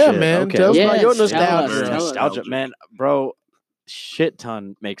 Oh Yeah, shit. man. Okay. Tell us about your Yes, tell us, nostalgia. tell us. Nostalgia, man, bro. Shit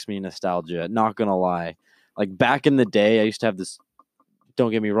ton makes me nostalgia. Not gonna lie. Like back in the day, I used to have this.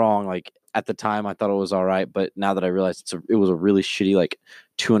 Don't get me wrong. Like at the time, I thought it was all right, but now that I realize it was a really shitty like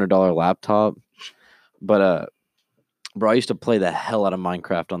 $200 laptop. But bro, I used to play the hell out of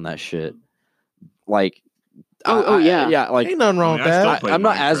Minecraft on that shit. Like, yeah. yeah. Like Ain't nothing wrong I mean, with I still that. play I'm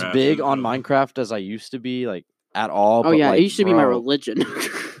not as Minecraft, big and, on Minecraft as I used to be, like at all. Oh but, yeah, like, it used to be my bro, religion.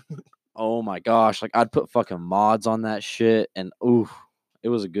 Oh my gosh, like I'd put fucking mods on that shit, and ooh, it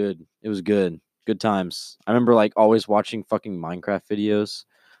was good. It was good. Good times. I remember like always watching fucking Minecraft videos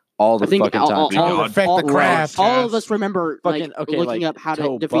all the I think fucking all, time. all, The all, God Affect the all, craft. all of us remember Fucking like looking up how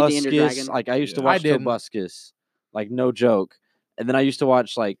to defeat the Ender Tobuscus. Dragon. Like I used to Yeah. watch I didn't. Tobuscus, like no joke. And then I used to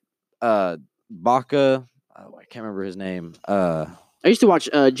watch like Baka. Oh, I can't remember his name. I used to watch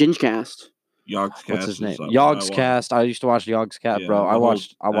Gingcast. Yogscast. What's his name? is something I watch. Yogscast. I used to watch Yogscast, Yeah, bro. the I whole,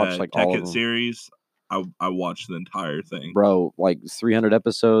 watched like all of Tekken them, series. I watched the entire thing. bro. Like 300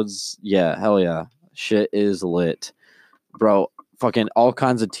 episodes. Yeah, hell yeah, shit is lit, bro. Fucking all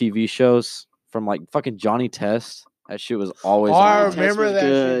kinds of TV shows from like fucking Johnny Test. That shit was always Oh, I on. Test remember was that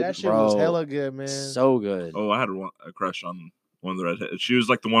good. shit. That shit was Bro, hella good, man. So good. Oh, I had a crush on one of the redheads. She was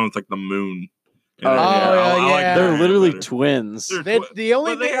like the one with like the moon. in Oh, her yeah. hair. I like yeah. her They're hair literally better. twins. They're The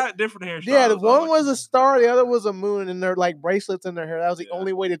only but they thing- got different hairstyles. Yeah, the I one like was them. a star, the other was a moon, and they're like bracelets in their hair. That was the Yeah.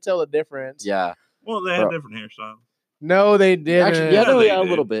 only way to tell the difference. Yeah. Well, they had Bro. different hairstyles. No, they didn't. Actually, yeah, Yeah, they a did.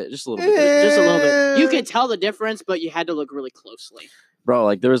 little bit, just a little bit, Just a little bit. You Eh. could tell the difference, but you had to look really closely. bro.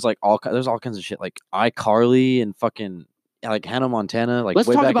 Like there was like there's all kinds of shit, like iCarly and fucking like Hannah Montana. Like Let's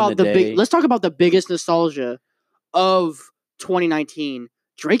way talk back about in the day. big. Let's talk about the biggest nostalgia of 2019.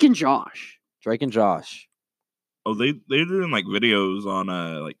 Drake and Josh. Drake and Josh. Oh, they're doing like videos on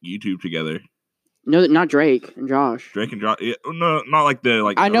like YouTube together. No, not Drake and Josh. Drake and Josh. Yeah, no, not like the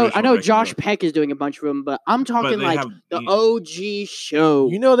like. I know original Drake and Josh Peck is doing a bunch of them, but I'm talking they like have- the OG show.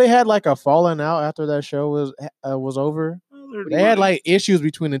 You know, they had like a falling out after that show was over. Well, They had like issues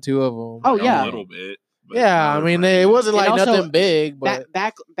between the two of them. Oh, like, yeah. a little bit. but Yeah, now I they're mean, friends. it wasn't And like also, nothing big, but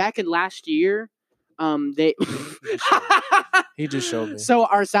back in last year, they. he just showed me. So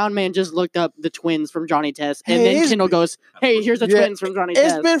our sound man just looked up the twins from Johnny Test, and Hey, then it's- Kendall goes, "Hey, here's the Yeah, twins from Johnny It's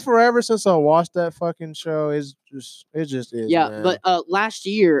Test." been forever since I watched that fucking show. It just is. Yeah, man. but last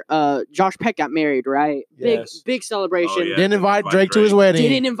year, Josh Peck got married, right? Yes. Big celebration. Oh, yeah. didn't invite Invite Drake to his Drake. wedding.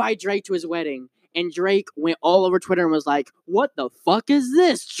 Didn't invite Drake to his wedding, and Drake went all over Twitter and was like, "What the fuck is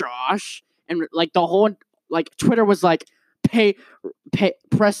this, Josh?" And like the whole Twitter was like, "Pay,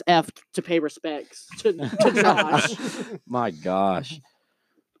 press F to pay respects to Josh." My gosh.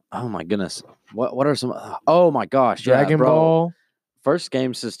 Oh my goodness. What are some? Oh my gosh. Dragon yeah, bro. Ball. First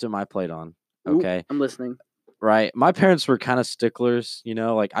game system I played on. Oop, Okay. I'm listening. Right. My parents were kind of sticklers, you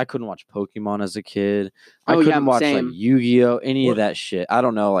know, like I couldn't watch Pokemon as a kid. I Oh, yeah, couldn't watch same. like Yu-Gi-Oh, any What? of that shit. I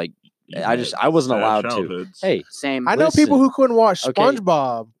don't know, like You I wasn't had allowed sad to. childhoods. Hey, Same. I know Listen. people who couldn't watch Okay.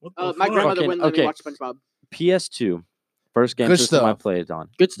 SpongeBob. What the My fuck? grandmother Fucking- wouldn't let me okay. watch SpongeBob. PS2. First game Good system I stuff. played on.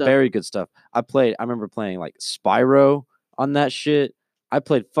 Good stuff. Very good stuff. I remember playing like Spyro on that shit. I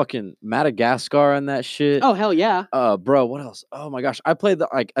played fucking Madagascar on that shit. Oh hell yeah! Bro, what else? Oh my gosh. I played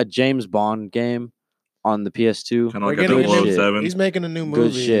like a James Bond game on the PS2. Kind of We're like a getting good shit. 007. He's making a new movie.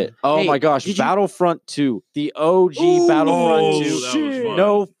 Good shit. Oh Hey, my gosh. did you- Battlefront 2. The OG Ooh, Battlefront oh, 2. that was fun.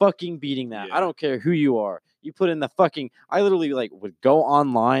 No fucking beating that. Yeah. I don't care who you are. You put in the fucking I literally like would go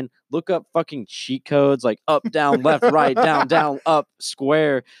online, look up fucking cheat codes like up, down, left, right, down, up,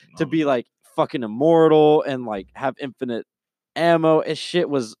 square to be like fucking immortal and like have infinite ammo. And shit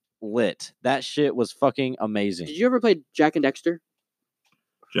was lit. That shit was fucking amazing. Did you ever play Jack and Dexter?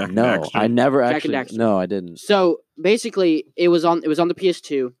 Jack and No, Daxter. I never and actually. Daxter. No, I didn't. So basically, it was on the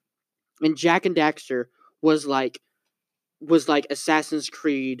PS2, and Jack and Daxter was like Assassin's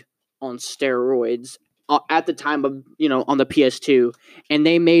Creed on steroids at the time of on the PS2, and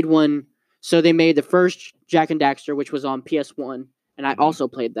they made one. So they made the first Jack and Daxter, which was on PS1, and I also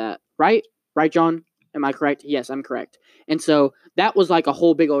played that. Right, John? Am I correct? Yes, I'm correct. And so that was like a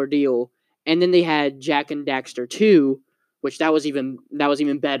whole big ordeal. And then they had Jack and Daxter 2, which that was even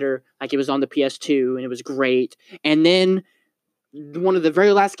better. Like it was on the PS2 and it was great. And then one of the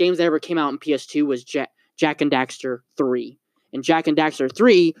very last games that ever came out on PS2 was Jack and Daxter 3. And Jack and Daxter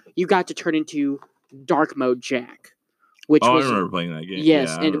 3, you got to turn into Dark Mode Jack, which I was remember playing that game. yes,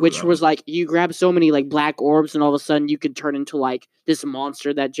 Yeah, I and remember which that was one. like you grab so many like black orbs and all of a sudden you could turn into like this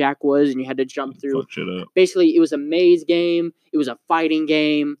monster that Jack was and you had to jump through. Fuck shit up. Basically, it was a maze game. It was a fighting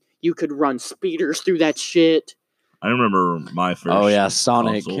game. You could run speeders through that shit. I remember my first. Oh yeah,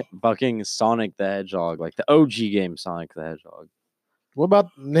 Sonic, console. fucking Sonic the Hedgehog, like the OG game, Sonic the Hedgehog. What about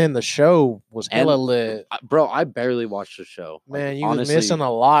then the show was hella And- lit. Bro, I barely watched the show. Like, Man, you honestly, was missing a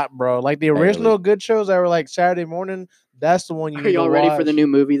lot, bro. Like the Barely. original good shows that were like Saturday morning. That's the one you Are need y'all to ready for watch. the new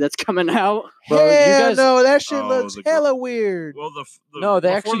movie that's coming out? Bro, you Hell guys- no, that shit Oh, looks the hella weird. Well, No, they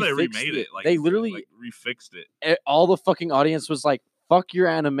before actually they fixed remade it. it. Like They literally- like, refixed it. all the fucking audience was like, "Fuck your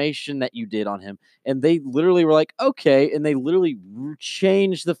animation that you did on him," and they literally were like, "Okay," and they literally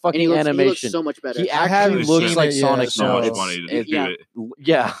changed the And fucking he looks animation. so much better. He I actually haven't looks seen like it yet, Sonic So now. much It's- money to it- do yeah. it.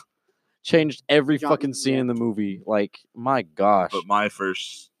 yeah, changed every John- fucking scene yeah. in the movie. Like, my gosh, But my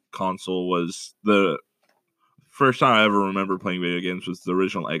first console was the first time I ever remember playing video games was the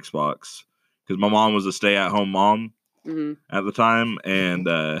original Xbox, because my mom was a stay-at-home mom at the time, and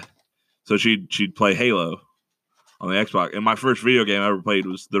so she'd play Halo on the Xbox. And my first video game I ever played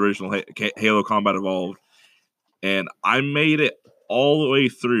was the original Halo Combat Evolved, and I made it all the way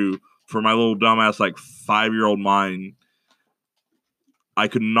through for my little dumbass 5-year-old mind. I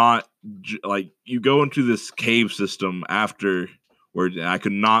could not you go into this cave system after where I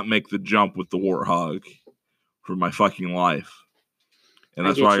could not make the jump with the Warthog for my fucking life. And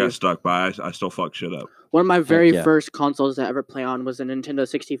that's why I got stuck by. I still fuck shit up. One of my very first consoles that I ever play on was a Nintendo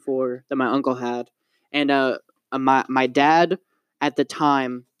 64 that my uncle had. And my dad at the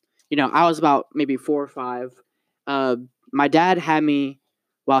time, I was about maybe 4 or 5. My dad had me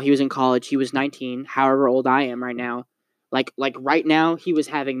while he was in college. He was 19, however old I am right now. Like right now, he was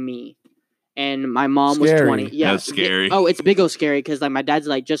having me. And my mom was 20. Yeah, that's scary. It's big scary because my dad's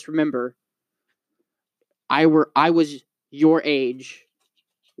like, just remember, I was your age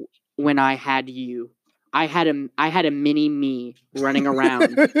when I had you. I had a mini me running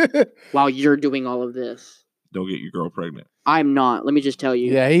around while you're doing all of this. Don't get your girl pregnant. I'm not. Let me just tell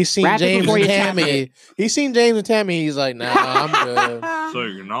you. Yeah, he's seen James and Tammy. He's seen James and Tammy. He's like, nah, I'm good. So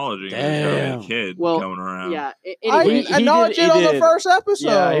you're acknowledging there's a kid coming around. Yeah, I acknowledged it on the first episode.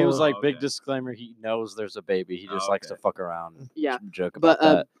 Yeah, he was like, big disclaimer. He knows there's a baby. He just likes to fuck around. And joke about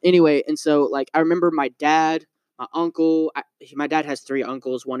that. Anyway, and so I remember my dad, my uncle. My dad has 3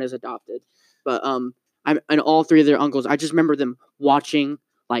 uncles. One is adopted, but and all 3 of their uncles. I just remember them watching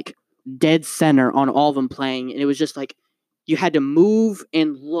dead center on all of them playing, and it was just you had to move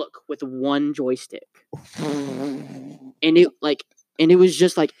and look with one joystick. And it was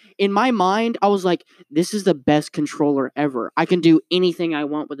just in my mind, I was like, this is the best controller ever. I can do anything I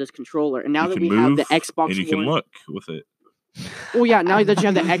want with this controller. And now that we have the Xbox and you can look with it. Well, yeah, now that you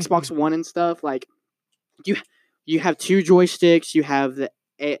have the Xbox One and stuff, you have 2 joysticks, you have the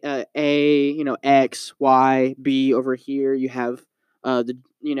X, Y, B over here, you have the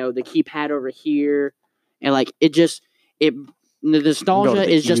keypad over here, and the nostalgia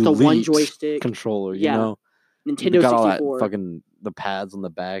is just the one joystick controller, Nintendo got 64. All that fucking the pads on the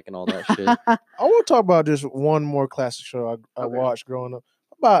back and all that shit. I want to talk about just one more classic show I watched growing up.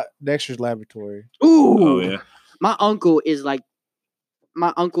 How about Dexter's Laboratory? Ooh, oh yeah. My uncle is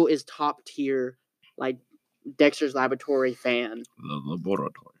top tier Dexter's Laboratory fan. The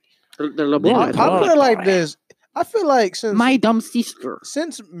laboratory. The laboratory. I put it like this. I feel like since my dumb sister,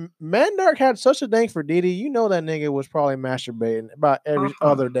 since Mandark had such a thing for Diddy, that nigga was probably masturbating about every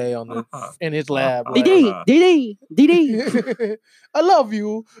other day in his lab. Diddy, I love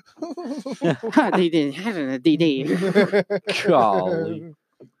you. Diddy. Golly.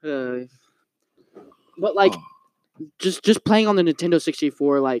 But just playing on the Nintendo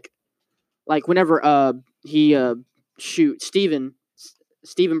 64, whenever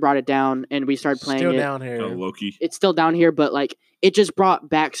Steven brought it down and we started playing still it. Down here. Loki. It's still down here, but it just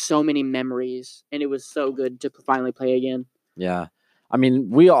brought back so many memories, and it was so good to finally play again. Yeah. I mean,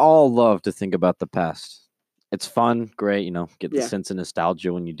 we all love to think about the past. It's fun, great, get the sense of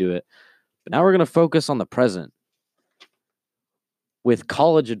nostalgia when you do it. But now we're going to focus on the present with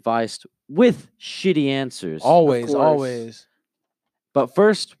college advice with shitty answers. Always. But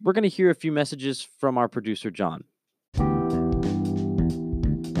first, we're going to hear a few messages from our producer, John.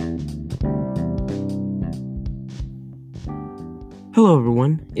 Hello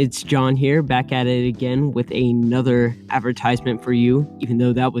everyone, it's John here, back at it again with another advertisement for you, even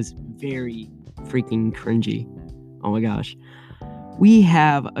though that was very freaking cringy. Oh my gosh. We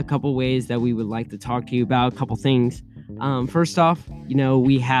have a couple ways that we would like to talk to you about, a couple things. First off,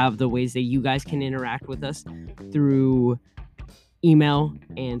 we have the ways that you guys can interact with us through email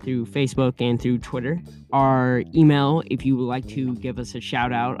and through Facebook and through Twitter. Our email, if you would like to give us a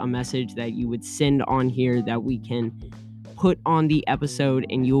shout out, a message that you would send on here that we can put on the episode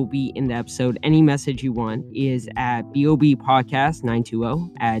and you'll be in the episode, any message you want, is at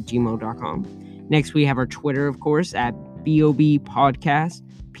bobpodcast920@gmail.com. Next, we have our Twitter, of course, at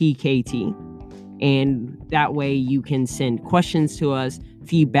bobpodcastpkt. And that way you can send questions to us,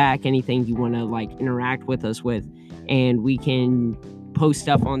 feedback, anything you want to interact with us with. And we can post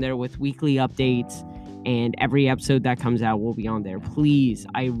stuff on there with weekly updates. And every episode that comes out will be on there. Please,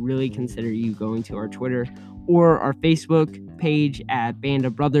 I really consider you going to our Twitter or our Facebook page at Band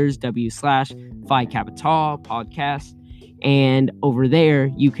of Brothers W/Phi Kappa Tau podcast. And over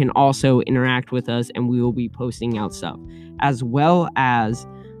there, you can also interact with us and we will be posting out stuff as well as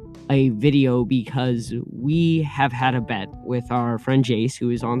a video, because we have had a bet with our friend Jace, who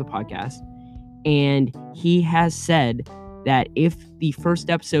is on the podcast. And he has said that if the first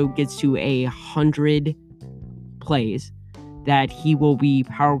episode gets to 100 plays, that he will be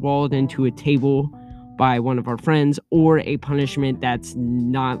powerballed into a table by one of our friends, or a punishment that's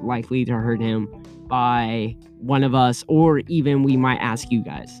not likely to hurt him by one of us, or even we might ask you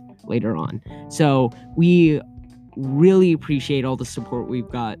guys later on. So we really appreciate all the support we've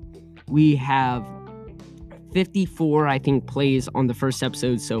got. We have 54, I think, plays on the first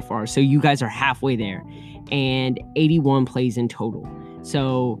episode so far. So you guys are halfway there, and 81 plays in total.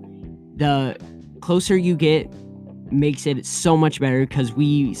 So the closer you get makes it so much better, because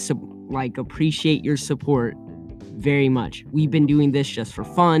we appreciate your support very much. We've been doing this just for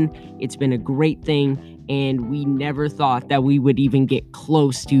fun. It's been a great thing, and we never thought that we would even get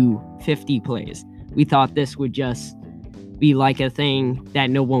close to 50 plays. We thought this would just be like a thing that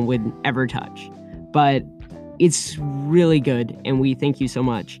no one would ever touch. But it's really good, and we thank you so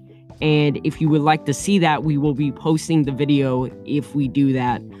much. And if you would like to see that, we will be posting the video, if we do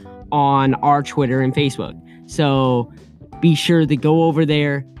that, on our Twitter and Facebook. So be sure to go over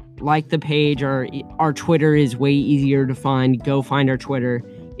there, like the page. Our Twitter is way easier to find. Go find our Twitter.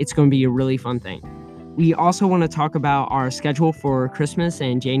 It's going to be a really fun thing. We also want to talk about our schedule for Christmas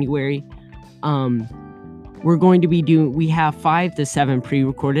and January. We're going to be we have 5 to 7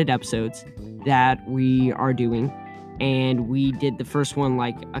 pre-recorded episodes that we are doing, and we did the first one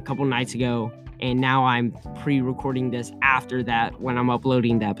like a couple nights ago, and now I'm pre-recording this after that when I'm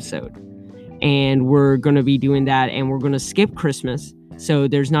uploading the episode. And we're going to be doing that, and we're going to skip Christmas, so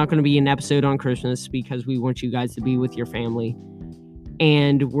there's not going to be an episode on Christmas because we want you guys to be with your family.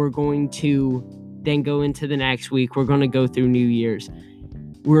 And we're going to then go into the next week. We're going to go through New Year's.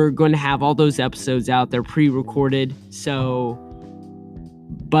 We're going to have all those episodes out. They're pre-recorded,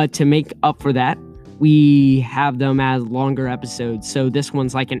 but to make up for that, we have them as longer episodes. So this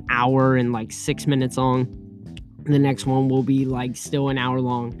one's like an hour and like 6 minutes long. The next one will be like still an hour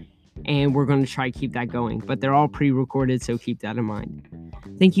long. And we're going to try to keep that going. But they're all pre-recorded, so keep that in mind.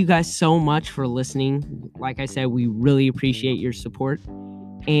 Thank you guys so much for listening. Like I said, we really appreciate your support.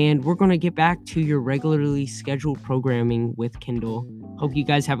 And we're going to get back to your regularly scheduled programming with Kindle. Hope you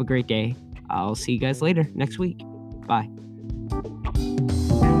guys have a great day. I'll see you guys later next week. Bye.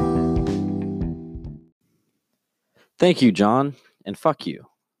 Thank you, John, and fuck you.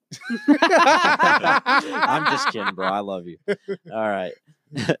 I'm just kidding, bro. I love you. All right.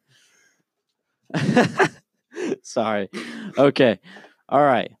 Sorry. Okay. All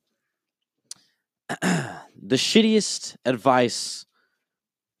right. The shittiest advice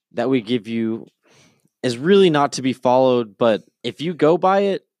that we give you is really not to be followed, but if you go by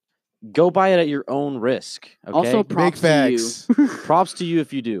it at your own risk. Okay? Also, props Big to facts. you. Props to you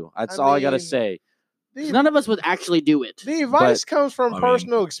if you do. That's all I gotta mean, say. None of us would actually do it. The advice comes from I mean-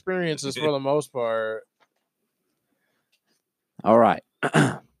 personal experiences for the most part. All right.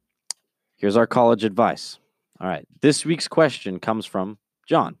 Here's our college advice. All right. This week's question comes from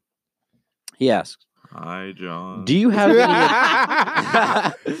John. He asks, Hi, John. do you have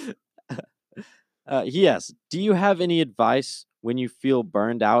any he asks, do you have any advice when you feel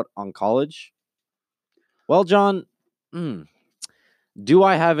burned out on college? Well, John, do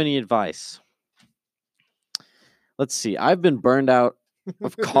I have any advice? Let's see. I've been burned out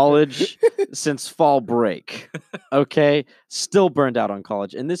of college since fall break. Okay? Still burned out on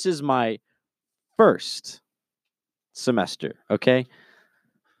college. And this is my first semester. Okay?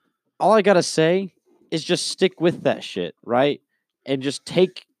 All I got to say is just stick with that shit, right? And just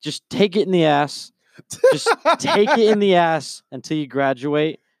take it in the ass. Just take it in the ass until you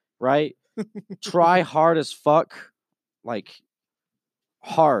graduate, right? Try hard as fuck. Like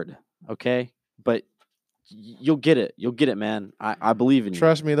hard, okay? But you'll get it. You'll get it, man. I believe in you.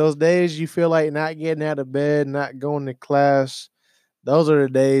 Trust me, those days you feel like not getting out of bed, not going to class, those are the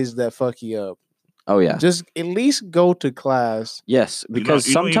days that fuck you up. Oh yeah. Just at least go to class. Yes, because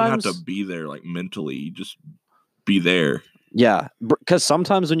you don't even sometimes have to be there like mentally. You just be there. yeah, because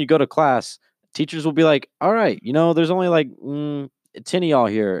sometimes when you go to class, teachers will be like, "All right, there's only like 10 of y'all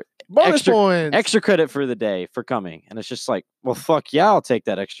here. Bonus points. Extra credit for the day for coming." And it's just like, well, fuck yeah, I'll take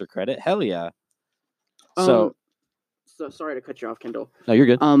that extra credit. Hell yeah. So sorry to cut you off, Kendall. no, you're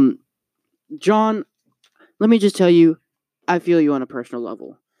good. John, let me just tell you, I feel you on a personal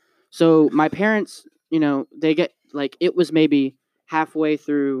level. So my parents, they get like, it was maybe halfway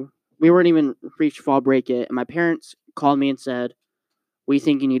through. We weren't even reached fall break yet. And my parents called me and said, "We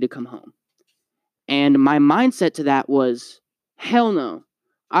think you need to come home." And my mindset to that was, hell no.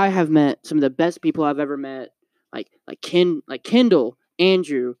 I have met some of the best people I've ever met, like Kendall,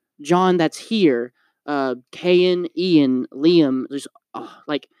 Andrew, John that's here, Kayan, Ian, Liam, there's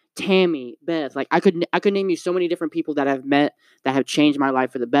like Tammy, Beth. Like I could name you so many different people that I've met that have changed my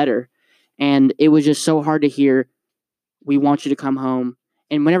life for the better. And it was just so hard to hear, we want you to come home.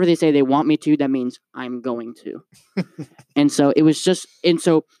 And whenever they say they want me to, that means I'm going to. And so it was just, and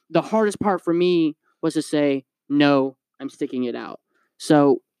so the hardest part for me was to say, no, I'm sticking it out.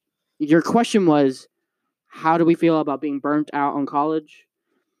 So your question was, how do we feel about being burnt out on college?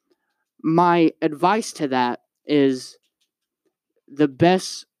 My advice to that is the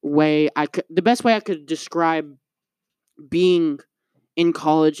best way I could describe being in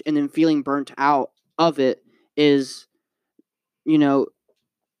college and then feeling burnt out of it is,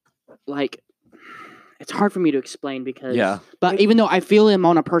 like, it's hard for me to explain because, Yeah. but even though I feel him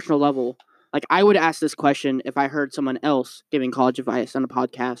on a personal level, like I would ask this question if I heard someone else giving college advice on a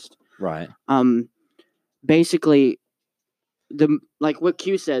podcast. Right. Basically, like what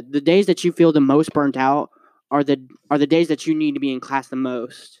Q said, the days that you feel the most burnt out are the days that you need to be in class the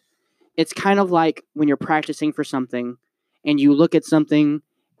most. It's kind of like when you're practicing for something and you look at something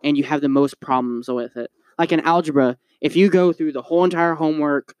and you have the most problems with it. Like in algebra, if you go through the whole entire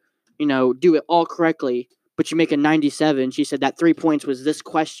homework, do it all correctly, but you make a 97, she said that 3 points was this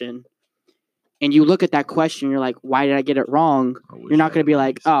question, and you look at that question, you're like, why did I get it wrong? You're not going to be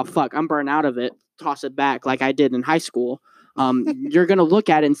like, oh, fuck, I'm burnt out of it, toss it back like I did in high school. You're going to look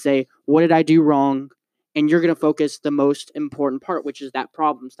at it and say, what did I do wrong? And you're going to focus the most important part, which is that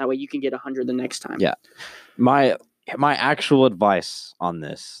problem. So that way you can get 100 the next time. Yeah. My actual advice on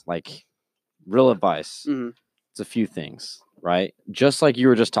this, like real advice, it's a few things, right? Just like you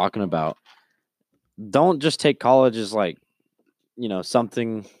were just talking about, don't just take college as like,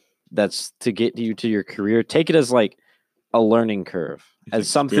 something that's to get you to your career. Take it as like a learning curve, as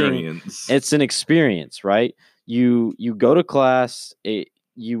something. It's an experience, right? You go to class,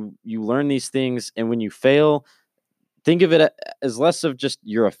 you learn these things, and when you fail, think of it as less of just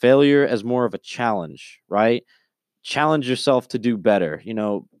you're a failure, as more of a challenge, right? Challenge yourself to do better.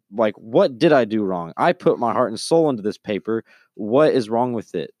 Like, what did I do wrong? I put my heart and soul into this paper. What is wrong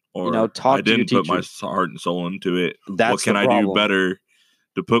with it? Or talk I to your didn't put teacher. my heart and soul into it. That's what can the I do problem. better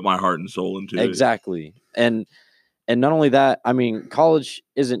to put my heart and soul into it? Exactly. And not only that, I mean, college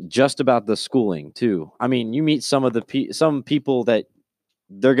isn't just about the schooling too. I mean, you meet some people that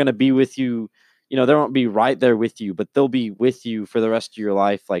they're going to be with you. They won't be right there with you, but they'll be with you for the rest of your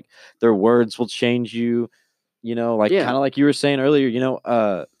life. Like, their words will change you, kind of like you were saying earlier,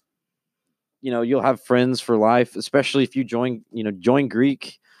 you'll have friends for life, especially if you join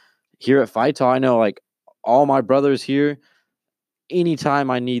Greek here at Phi Tau. I know, like, all my brothers here,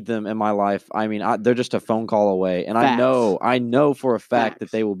 anytime I need them in my life, I mean, they're just a phone call away. And Facts. I know for a fact that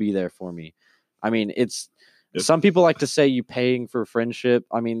Facts. they will be there for me. I mean, some people like to say you paying for friendship.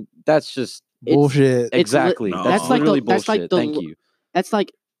 I mean, that's just bullshit. Exactly. No. That's like literally the- bullshit. that's like the- Thank you. That's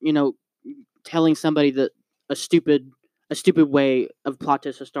like, telling somebody that a stupid way of plot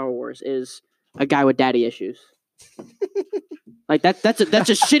twist of Star Wars is a guy with daddy issues. Like that's the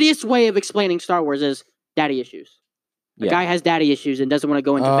shittiest way of explaining Star Wars is daddy issues. A guy has daddy issues and doesn't want to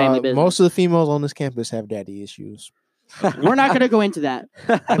go into family business. Most of the females on this campus have daddy issues. We're not going to go into that.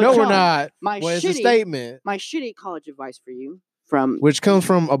 No, we're John, not. My Well, it's a shitty, statement, my shitty college advice for you from which comes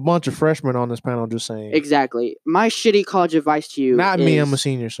from a bunch of freshmen on this panel. Just saying. exactly. My shitty college advice to you, Not me. I'm a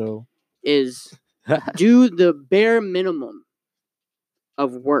senior, so is do the bare minimum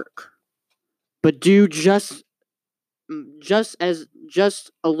of work, but do just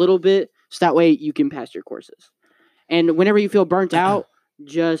a little bit, so that way you can pass your courses. And whenever you feel burnt out,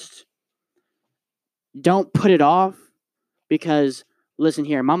 just don't put it off, because listen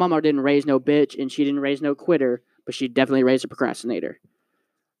here, my mama didn't raise no bitch and she didn't raise no quitter, but she definitely raised a procrastinator.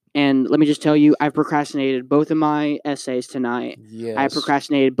 And let me just tell you, I've procrastinated both of my essays tonight. yes. I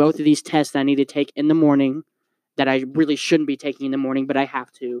procrastinated both of these tests that I need to take in the morning that I really shouldn't be taking in the morning, but I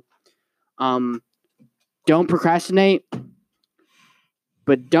have to. Don't procrastinate,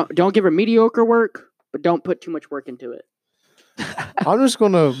 but don't give her mediocre work, but don't put too much work into it. I'm just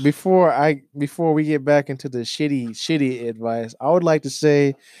gonna before we get back into the shitty advice, I would like to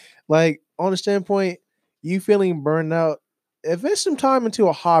say, like, on the standpoint, you feeling burned out, invest some time into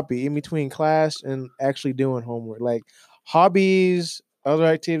a hobby in between class and actually doing homework. Like hobbies, other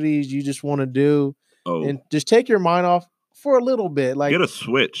activities you just want to do, and just take your mind off for a little bit. Like, get a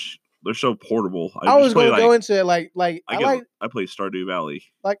Switch. They're so portable. I was gonna go into it, like I play Stardew Valley.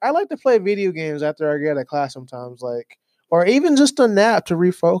 like I like to play video games after I get out of class sometimes, like, or even just a nap to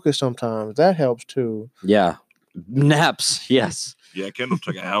refocus sometimes. That helps too. Yeah. Naps. Yes. Yeah, Kendall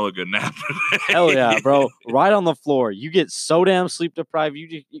took a hella good nap today. Hell yeah, bro. Right on the floor. You get so damn sleep deprived.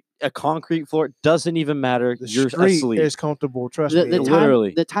 A concrete floor doesn't even matter. The You're street asleep. is comfortable. Trust The me.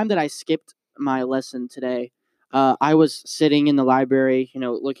 literally. time that I skipped my lesson today, I was sitting in the library,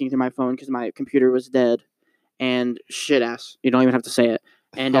 looking through my phone because my computer was dead, and shit ass. You don't even have to say it.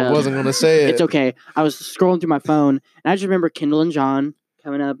 And I wasn't gonna say it. it's okay. I was scrolling through my phone, and I just remember Kendall and John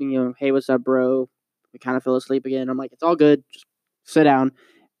coming up and hey, what's up, bro? We kind of fell asleep again. I'm like, it's all good. Just sit down.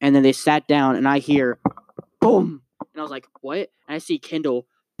 And then they sat down, and I hear, boom. And I was like, what? And I see Kendall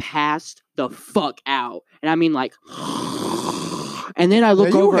passed the fuck out. And I mean, like, and then I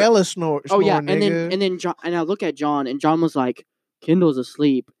look you over. hella snore. Oh yeah, nigga. and then John, and I look at John, and John was like, Kendall's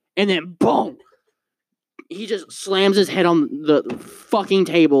asleep. And then boom. He just slams his head on the fucking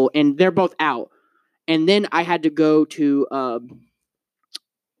table, and they're both out. And then I had to go to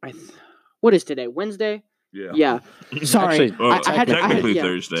what is today? Wednesday? Yeah. Yeah. Sorry. Actually, Well, I had to- technically yeah.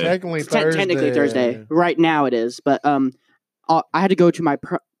 Thursday. Technically Thursday. Right now it is, but I had to go to my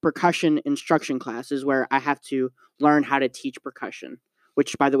percussion instruction classes where I have to learn how to teach percussion,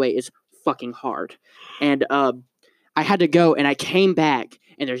 which by the way is fucking hard. And I had to go, and I came back,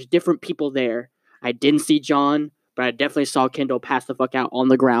 and there's different people there. I didn't see John, but I definitely saw Kendall pass the fuck out on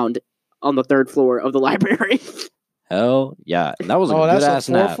the ground on the 3rd floor of the library. Hell yeah. And that was a Oh, good that's ass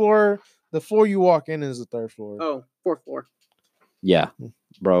a 4th nap. floor. The floor you walk in is the 3rd floor. Oh, 4th floor. Yeah,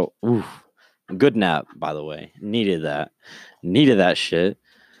 bro. Oof. Good nap, by the way. Needed that. Needed that shit.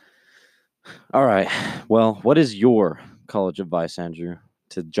 All right. Well, what is your college advice, Andrew,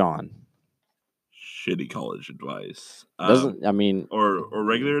 to John? Shitty college advice. Doesn't I mean or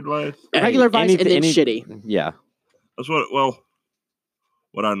regular advice? Regular advice and then shitty. Yeah. That's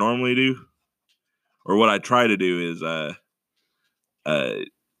what I normally do, or what I try to do is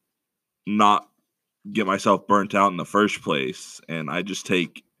not get myself burnt out in the first place, and I just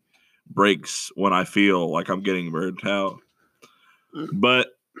take breaks when I feel like I'm getting burnt out. But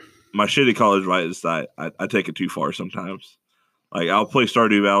my shitty college advice is I take it too far sometimes. Like I'll play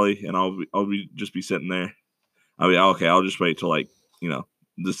Stardew Valley, and I'll be sitting there. I'll be okay. I'll just wait till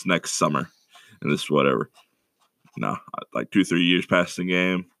this next summer, and this whatever. No, like 2-3 years past the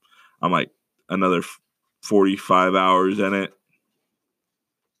game, I'm like another 45 hours in it.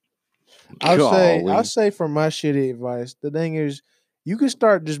 I'll say for my shitty advice, the thing is, you can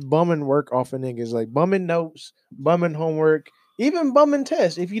start just bumming work off of niggas, like bumming notes, bumming homework, even bumming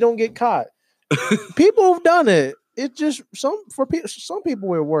tests if you don't get caught. People have done it. It's just some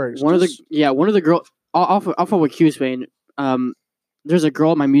people it works. One of the girls. Off of what Q was saying. There's a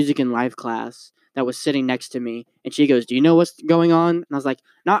girl in my music and life class that was sitting next to me, and she goes, "Do you know what's going on?" And I was like,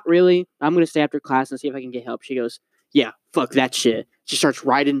 "Not really. I'm gonna stay after class and see if I can get help." She goes, "Yeah, fuck that shit." She starts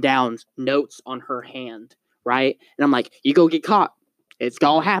writing down notes on her hand, right? And I'm like, "You go get caught. It's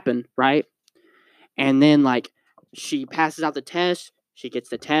gonna happen, right?" And then she passes out the test. She gets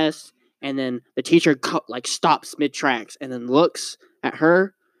the test, and then the teacher stops mid tracks and then looks at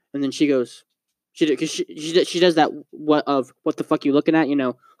her, and then she goes, she does that what the fuck you looking at,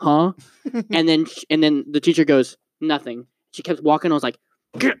 huh? and then the teacher goes, nothing. She kept walking. I was like,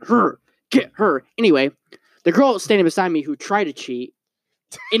 get her. Anyway, the girl standing beside me who tried to cheat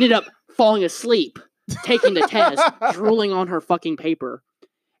ended up falling asleep, taking the test, drooling on her fucking paper.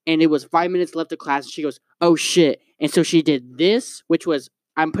 And it was 5 minutes left of class. And she goes, oh shit. And so she did this, which was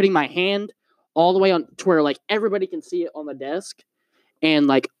I'm putting my hand all the way on to where everybody can see it on the desk,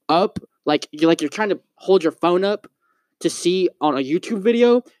 and up, you're trying to hold your phone up to see on a YouTube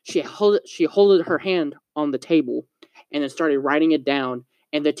video. She held her hand on the table and then started writing it down,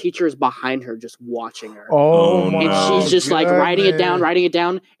 and the teacher is behind her just watching her. Oh my And she's just writing it down,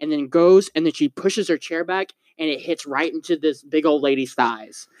 goodness. and then goes, and then she pushes her chair back, and it hits right into this big old lady's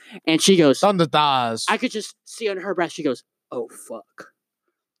thighs. And she goes, Thunder thighs. I could just see on her breath, she goes, oh fuck.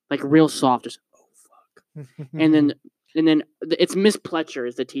 Real soft, just oh fuck. And then it's Miss Pletcher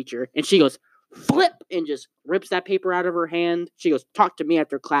is the teacher, and she goes, flip, and just rips that paper out of her hand. She goes, talk to me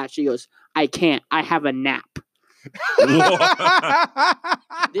after class. She goes, I can't. I have a nap.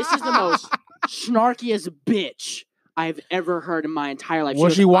 This is the most snarkiest bitch I've ever heard in my entire life.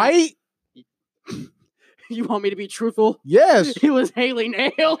 Was she white? You want me to be truthful? Yes. It was Haley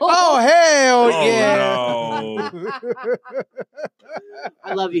Nail. Oh hell Oh, yeah! no.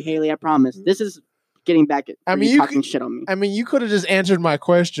 I love you, Haley. I promise. This is getting back at you talking shit on me. I mean, you could have just answered my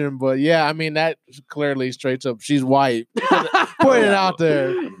question, but yeah, I mean that clearly straight up. She's white. Put it out there.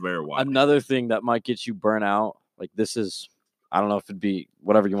 I'm very white. Another thing that might get you burnt out, this is, I don't know if it'd be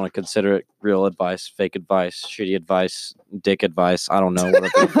whatever you want to consider it, real advice, fake advice, shitty advice, dick advice, I don't know. Whatever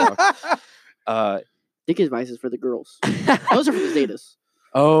the fuck. Dick advice is for the girls. Those are for the Zetas.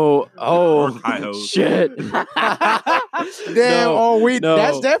 Oh, Hi-hos. shit. Damn! No, no.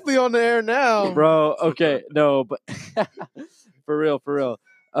 That's definitely on the air now, Bro, okay, no, but for real.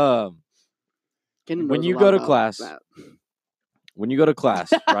 Kendall, Kendon when knows a you lot go to about class, that.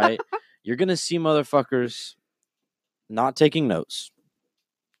 right, you're gonna see motherfuckers not taking notes,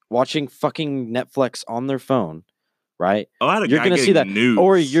 watching fucking Netflix on their phone, right? Oh, I had a You're guy gonna see getting that, nukes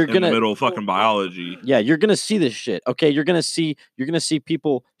or you're in gonna the middle of fucking biology. Yeah, you're gonna see this shit. Okay, you're gonna see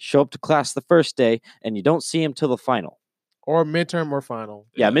people show up to class the first day, and you don't see them till the final. Or midterm or final.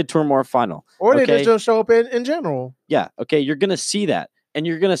 Yeah, midterm or final. Or they Okay? just don't show up in general. Yeah, okay, you're gonna see that, and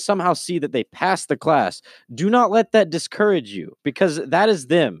you're gonna somehow see that they passed the class. Do not let that discourage you, because that is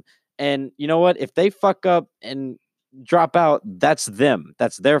them. And you know what? If they fuck up and drop out, that's them.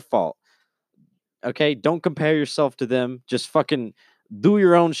 That's their fault. Okay, don't compare yourself to them. Just fucking do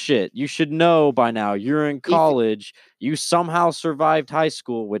your own shit. You should know by now. You're in college. You somehow survived high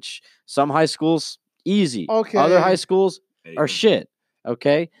school, which some high schools easy. Okay. Other high schools Hey, are shit.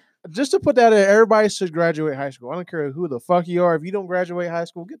 Okay. Just to put that in, everybody should graduate high school. I don't care who the fuck you are. If you don't graduate high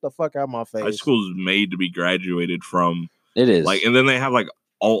school, get the fuck out of my face. high school's made to be graduated from. It is. Like, and then they have like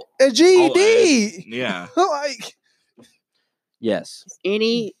all. A all GED. ed- yeah. Like, yes.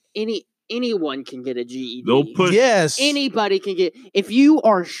 Anyone can get a GED. They'll push. yes. Anybody can get. If you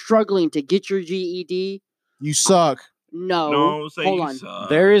are struggling to get your GED, You suck. No, say hold you on. suck.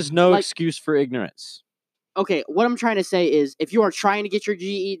 There is no like- excuse for ignorance. Okay, what I'm trying to say is, if you are trying to get your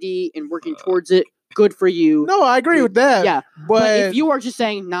GED and working towards it, good for you. No, I agree with that. Yeah, But, But if you are just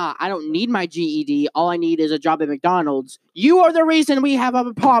saying, nah, I don't need my GED, all I need is a job at McDonald's, you are the reason we have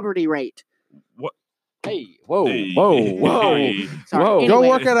a poverty rate. Hey, whoa, Hey, whoa. hey. Sorry, Whoa. go anyway.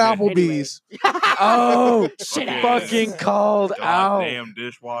 work at Applebee's. Oh, Shit Okay. fucking called out. Goddamn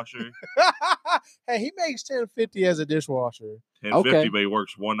dishwasher. Hey, he makes $10.50 as a dishwasher. $10.50, Okay. but he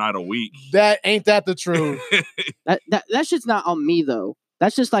works one night a week. That ain't that the truth. That shit's not on me, though.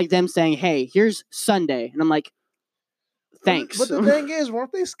 That's just like them saying, hey, here's Sunday. And I'm like, thanks. But the thing is,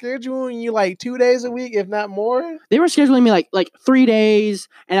 weren't they scheduling you like 2 days a week, if not more? They were scheduling me like 3 days,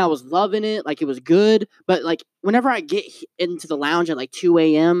 and I was loving it. Like, it was good. But like, whenever I get into the lounge at like 2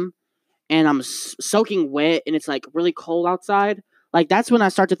 a.m. and I'm soaking wet and it's like really cold outside, like that's when I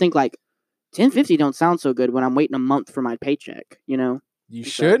start to think like, $10.50 don't sound so good when I'm waiting a month for my paycheck, you know? You So-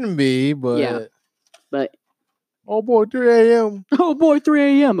 shouldn't be, but Yeah. But oh boy, 3 a.m. oh boy,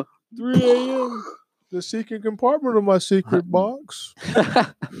 3 a.m. 3 a.m. The secret compartment of my secret box.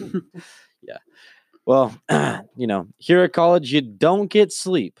 Yeah. Well, here at college, you don't get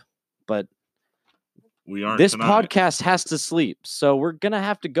sleep, but We aren't this tonight. podcast has to sleep. So we're going to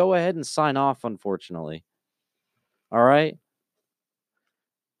have to go ahead and sign off, unfortunately. All right.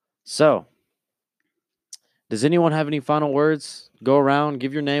 So, does anyone have any final words? Go around,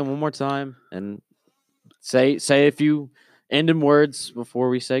 give your name one more time, and say a few ending words before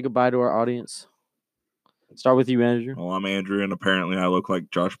we say goodbye to our audience. Start with you, Andrew. Well, I'm Andrew, and apparently I look like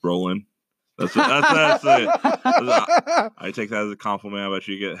Josh Brolin. That's it. I take that as a compliment. I bet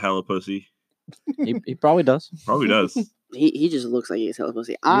you get hella pussy. He probably does. Probably does. He just looks like he's hella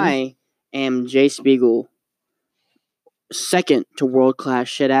pussy. I am Jay Spiegel, second to world class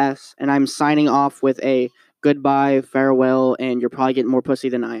shit ass, and I'm signing off with a goodbye, farewell, and you're probably getting more pussy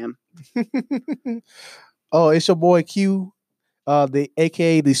than I am. Oh, it's your boy Q, the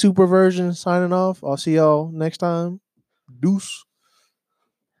aka the super version, signing off. I'll see y'all next time. Deuce.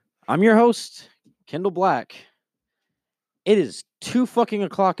 I'm your host, Kendall Black. It is 2 fucking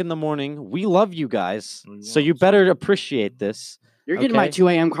o'clock in the morning. We love you guys, We so love you you. better appreciate this, You're getting my Okay. 2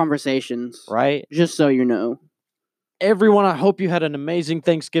 a.m. conversations, right? just so you know. Everyone, I hope you had an amazing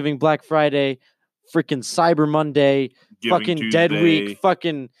Thanksgiving, Black Friday, freaking Cyber Monday, Giving fucking Dead Tuesday. Week,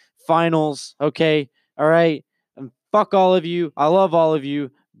 fucking finals. Okay, all right, and fuck all of you. I love all of you.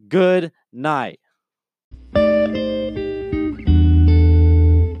 Good night.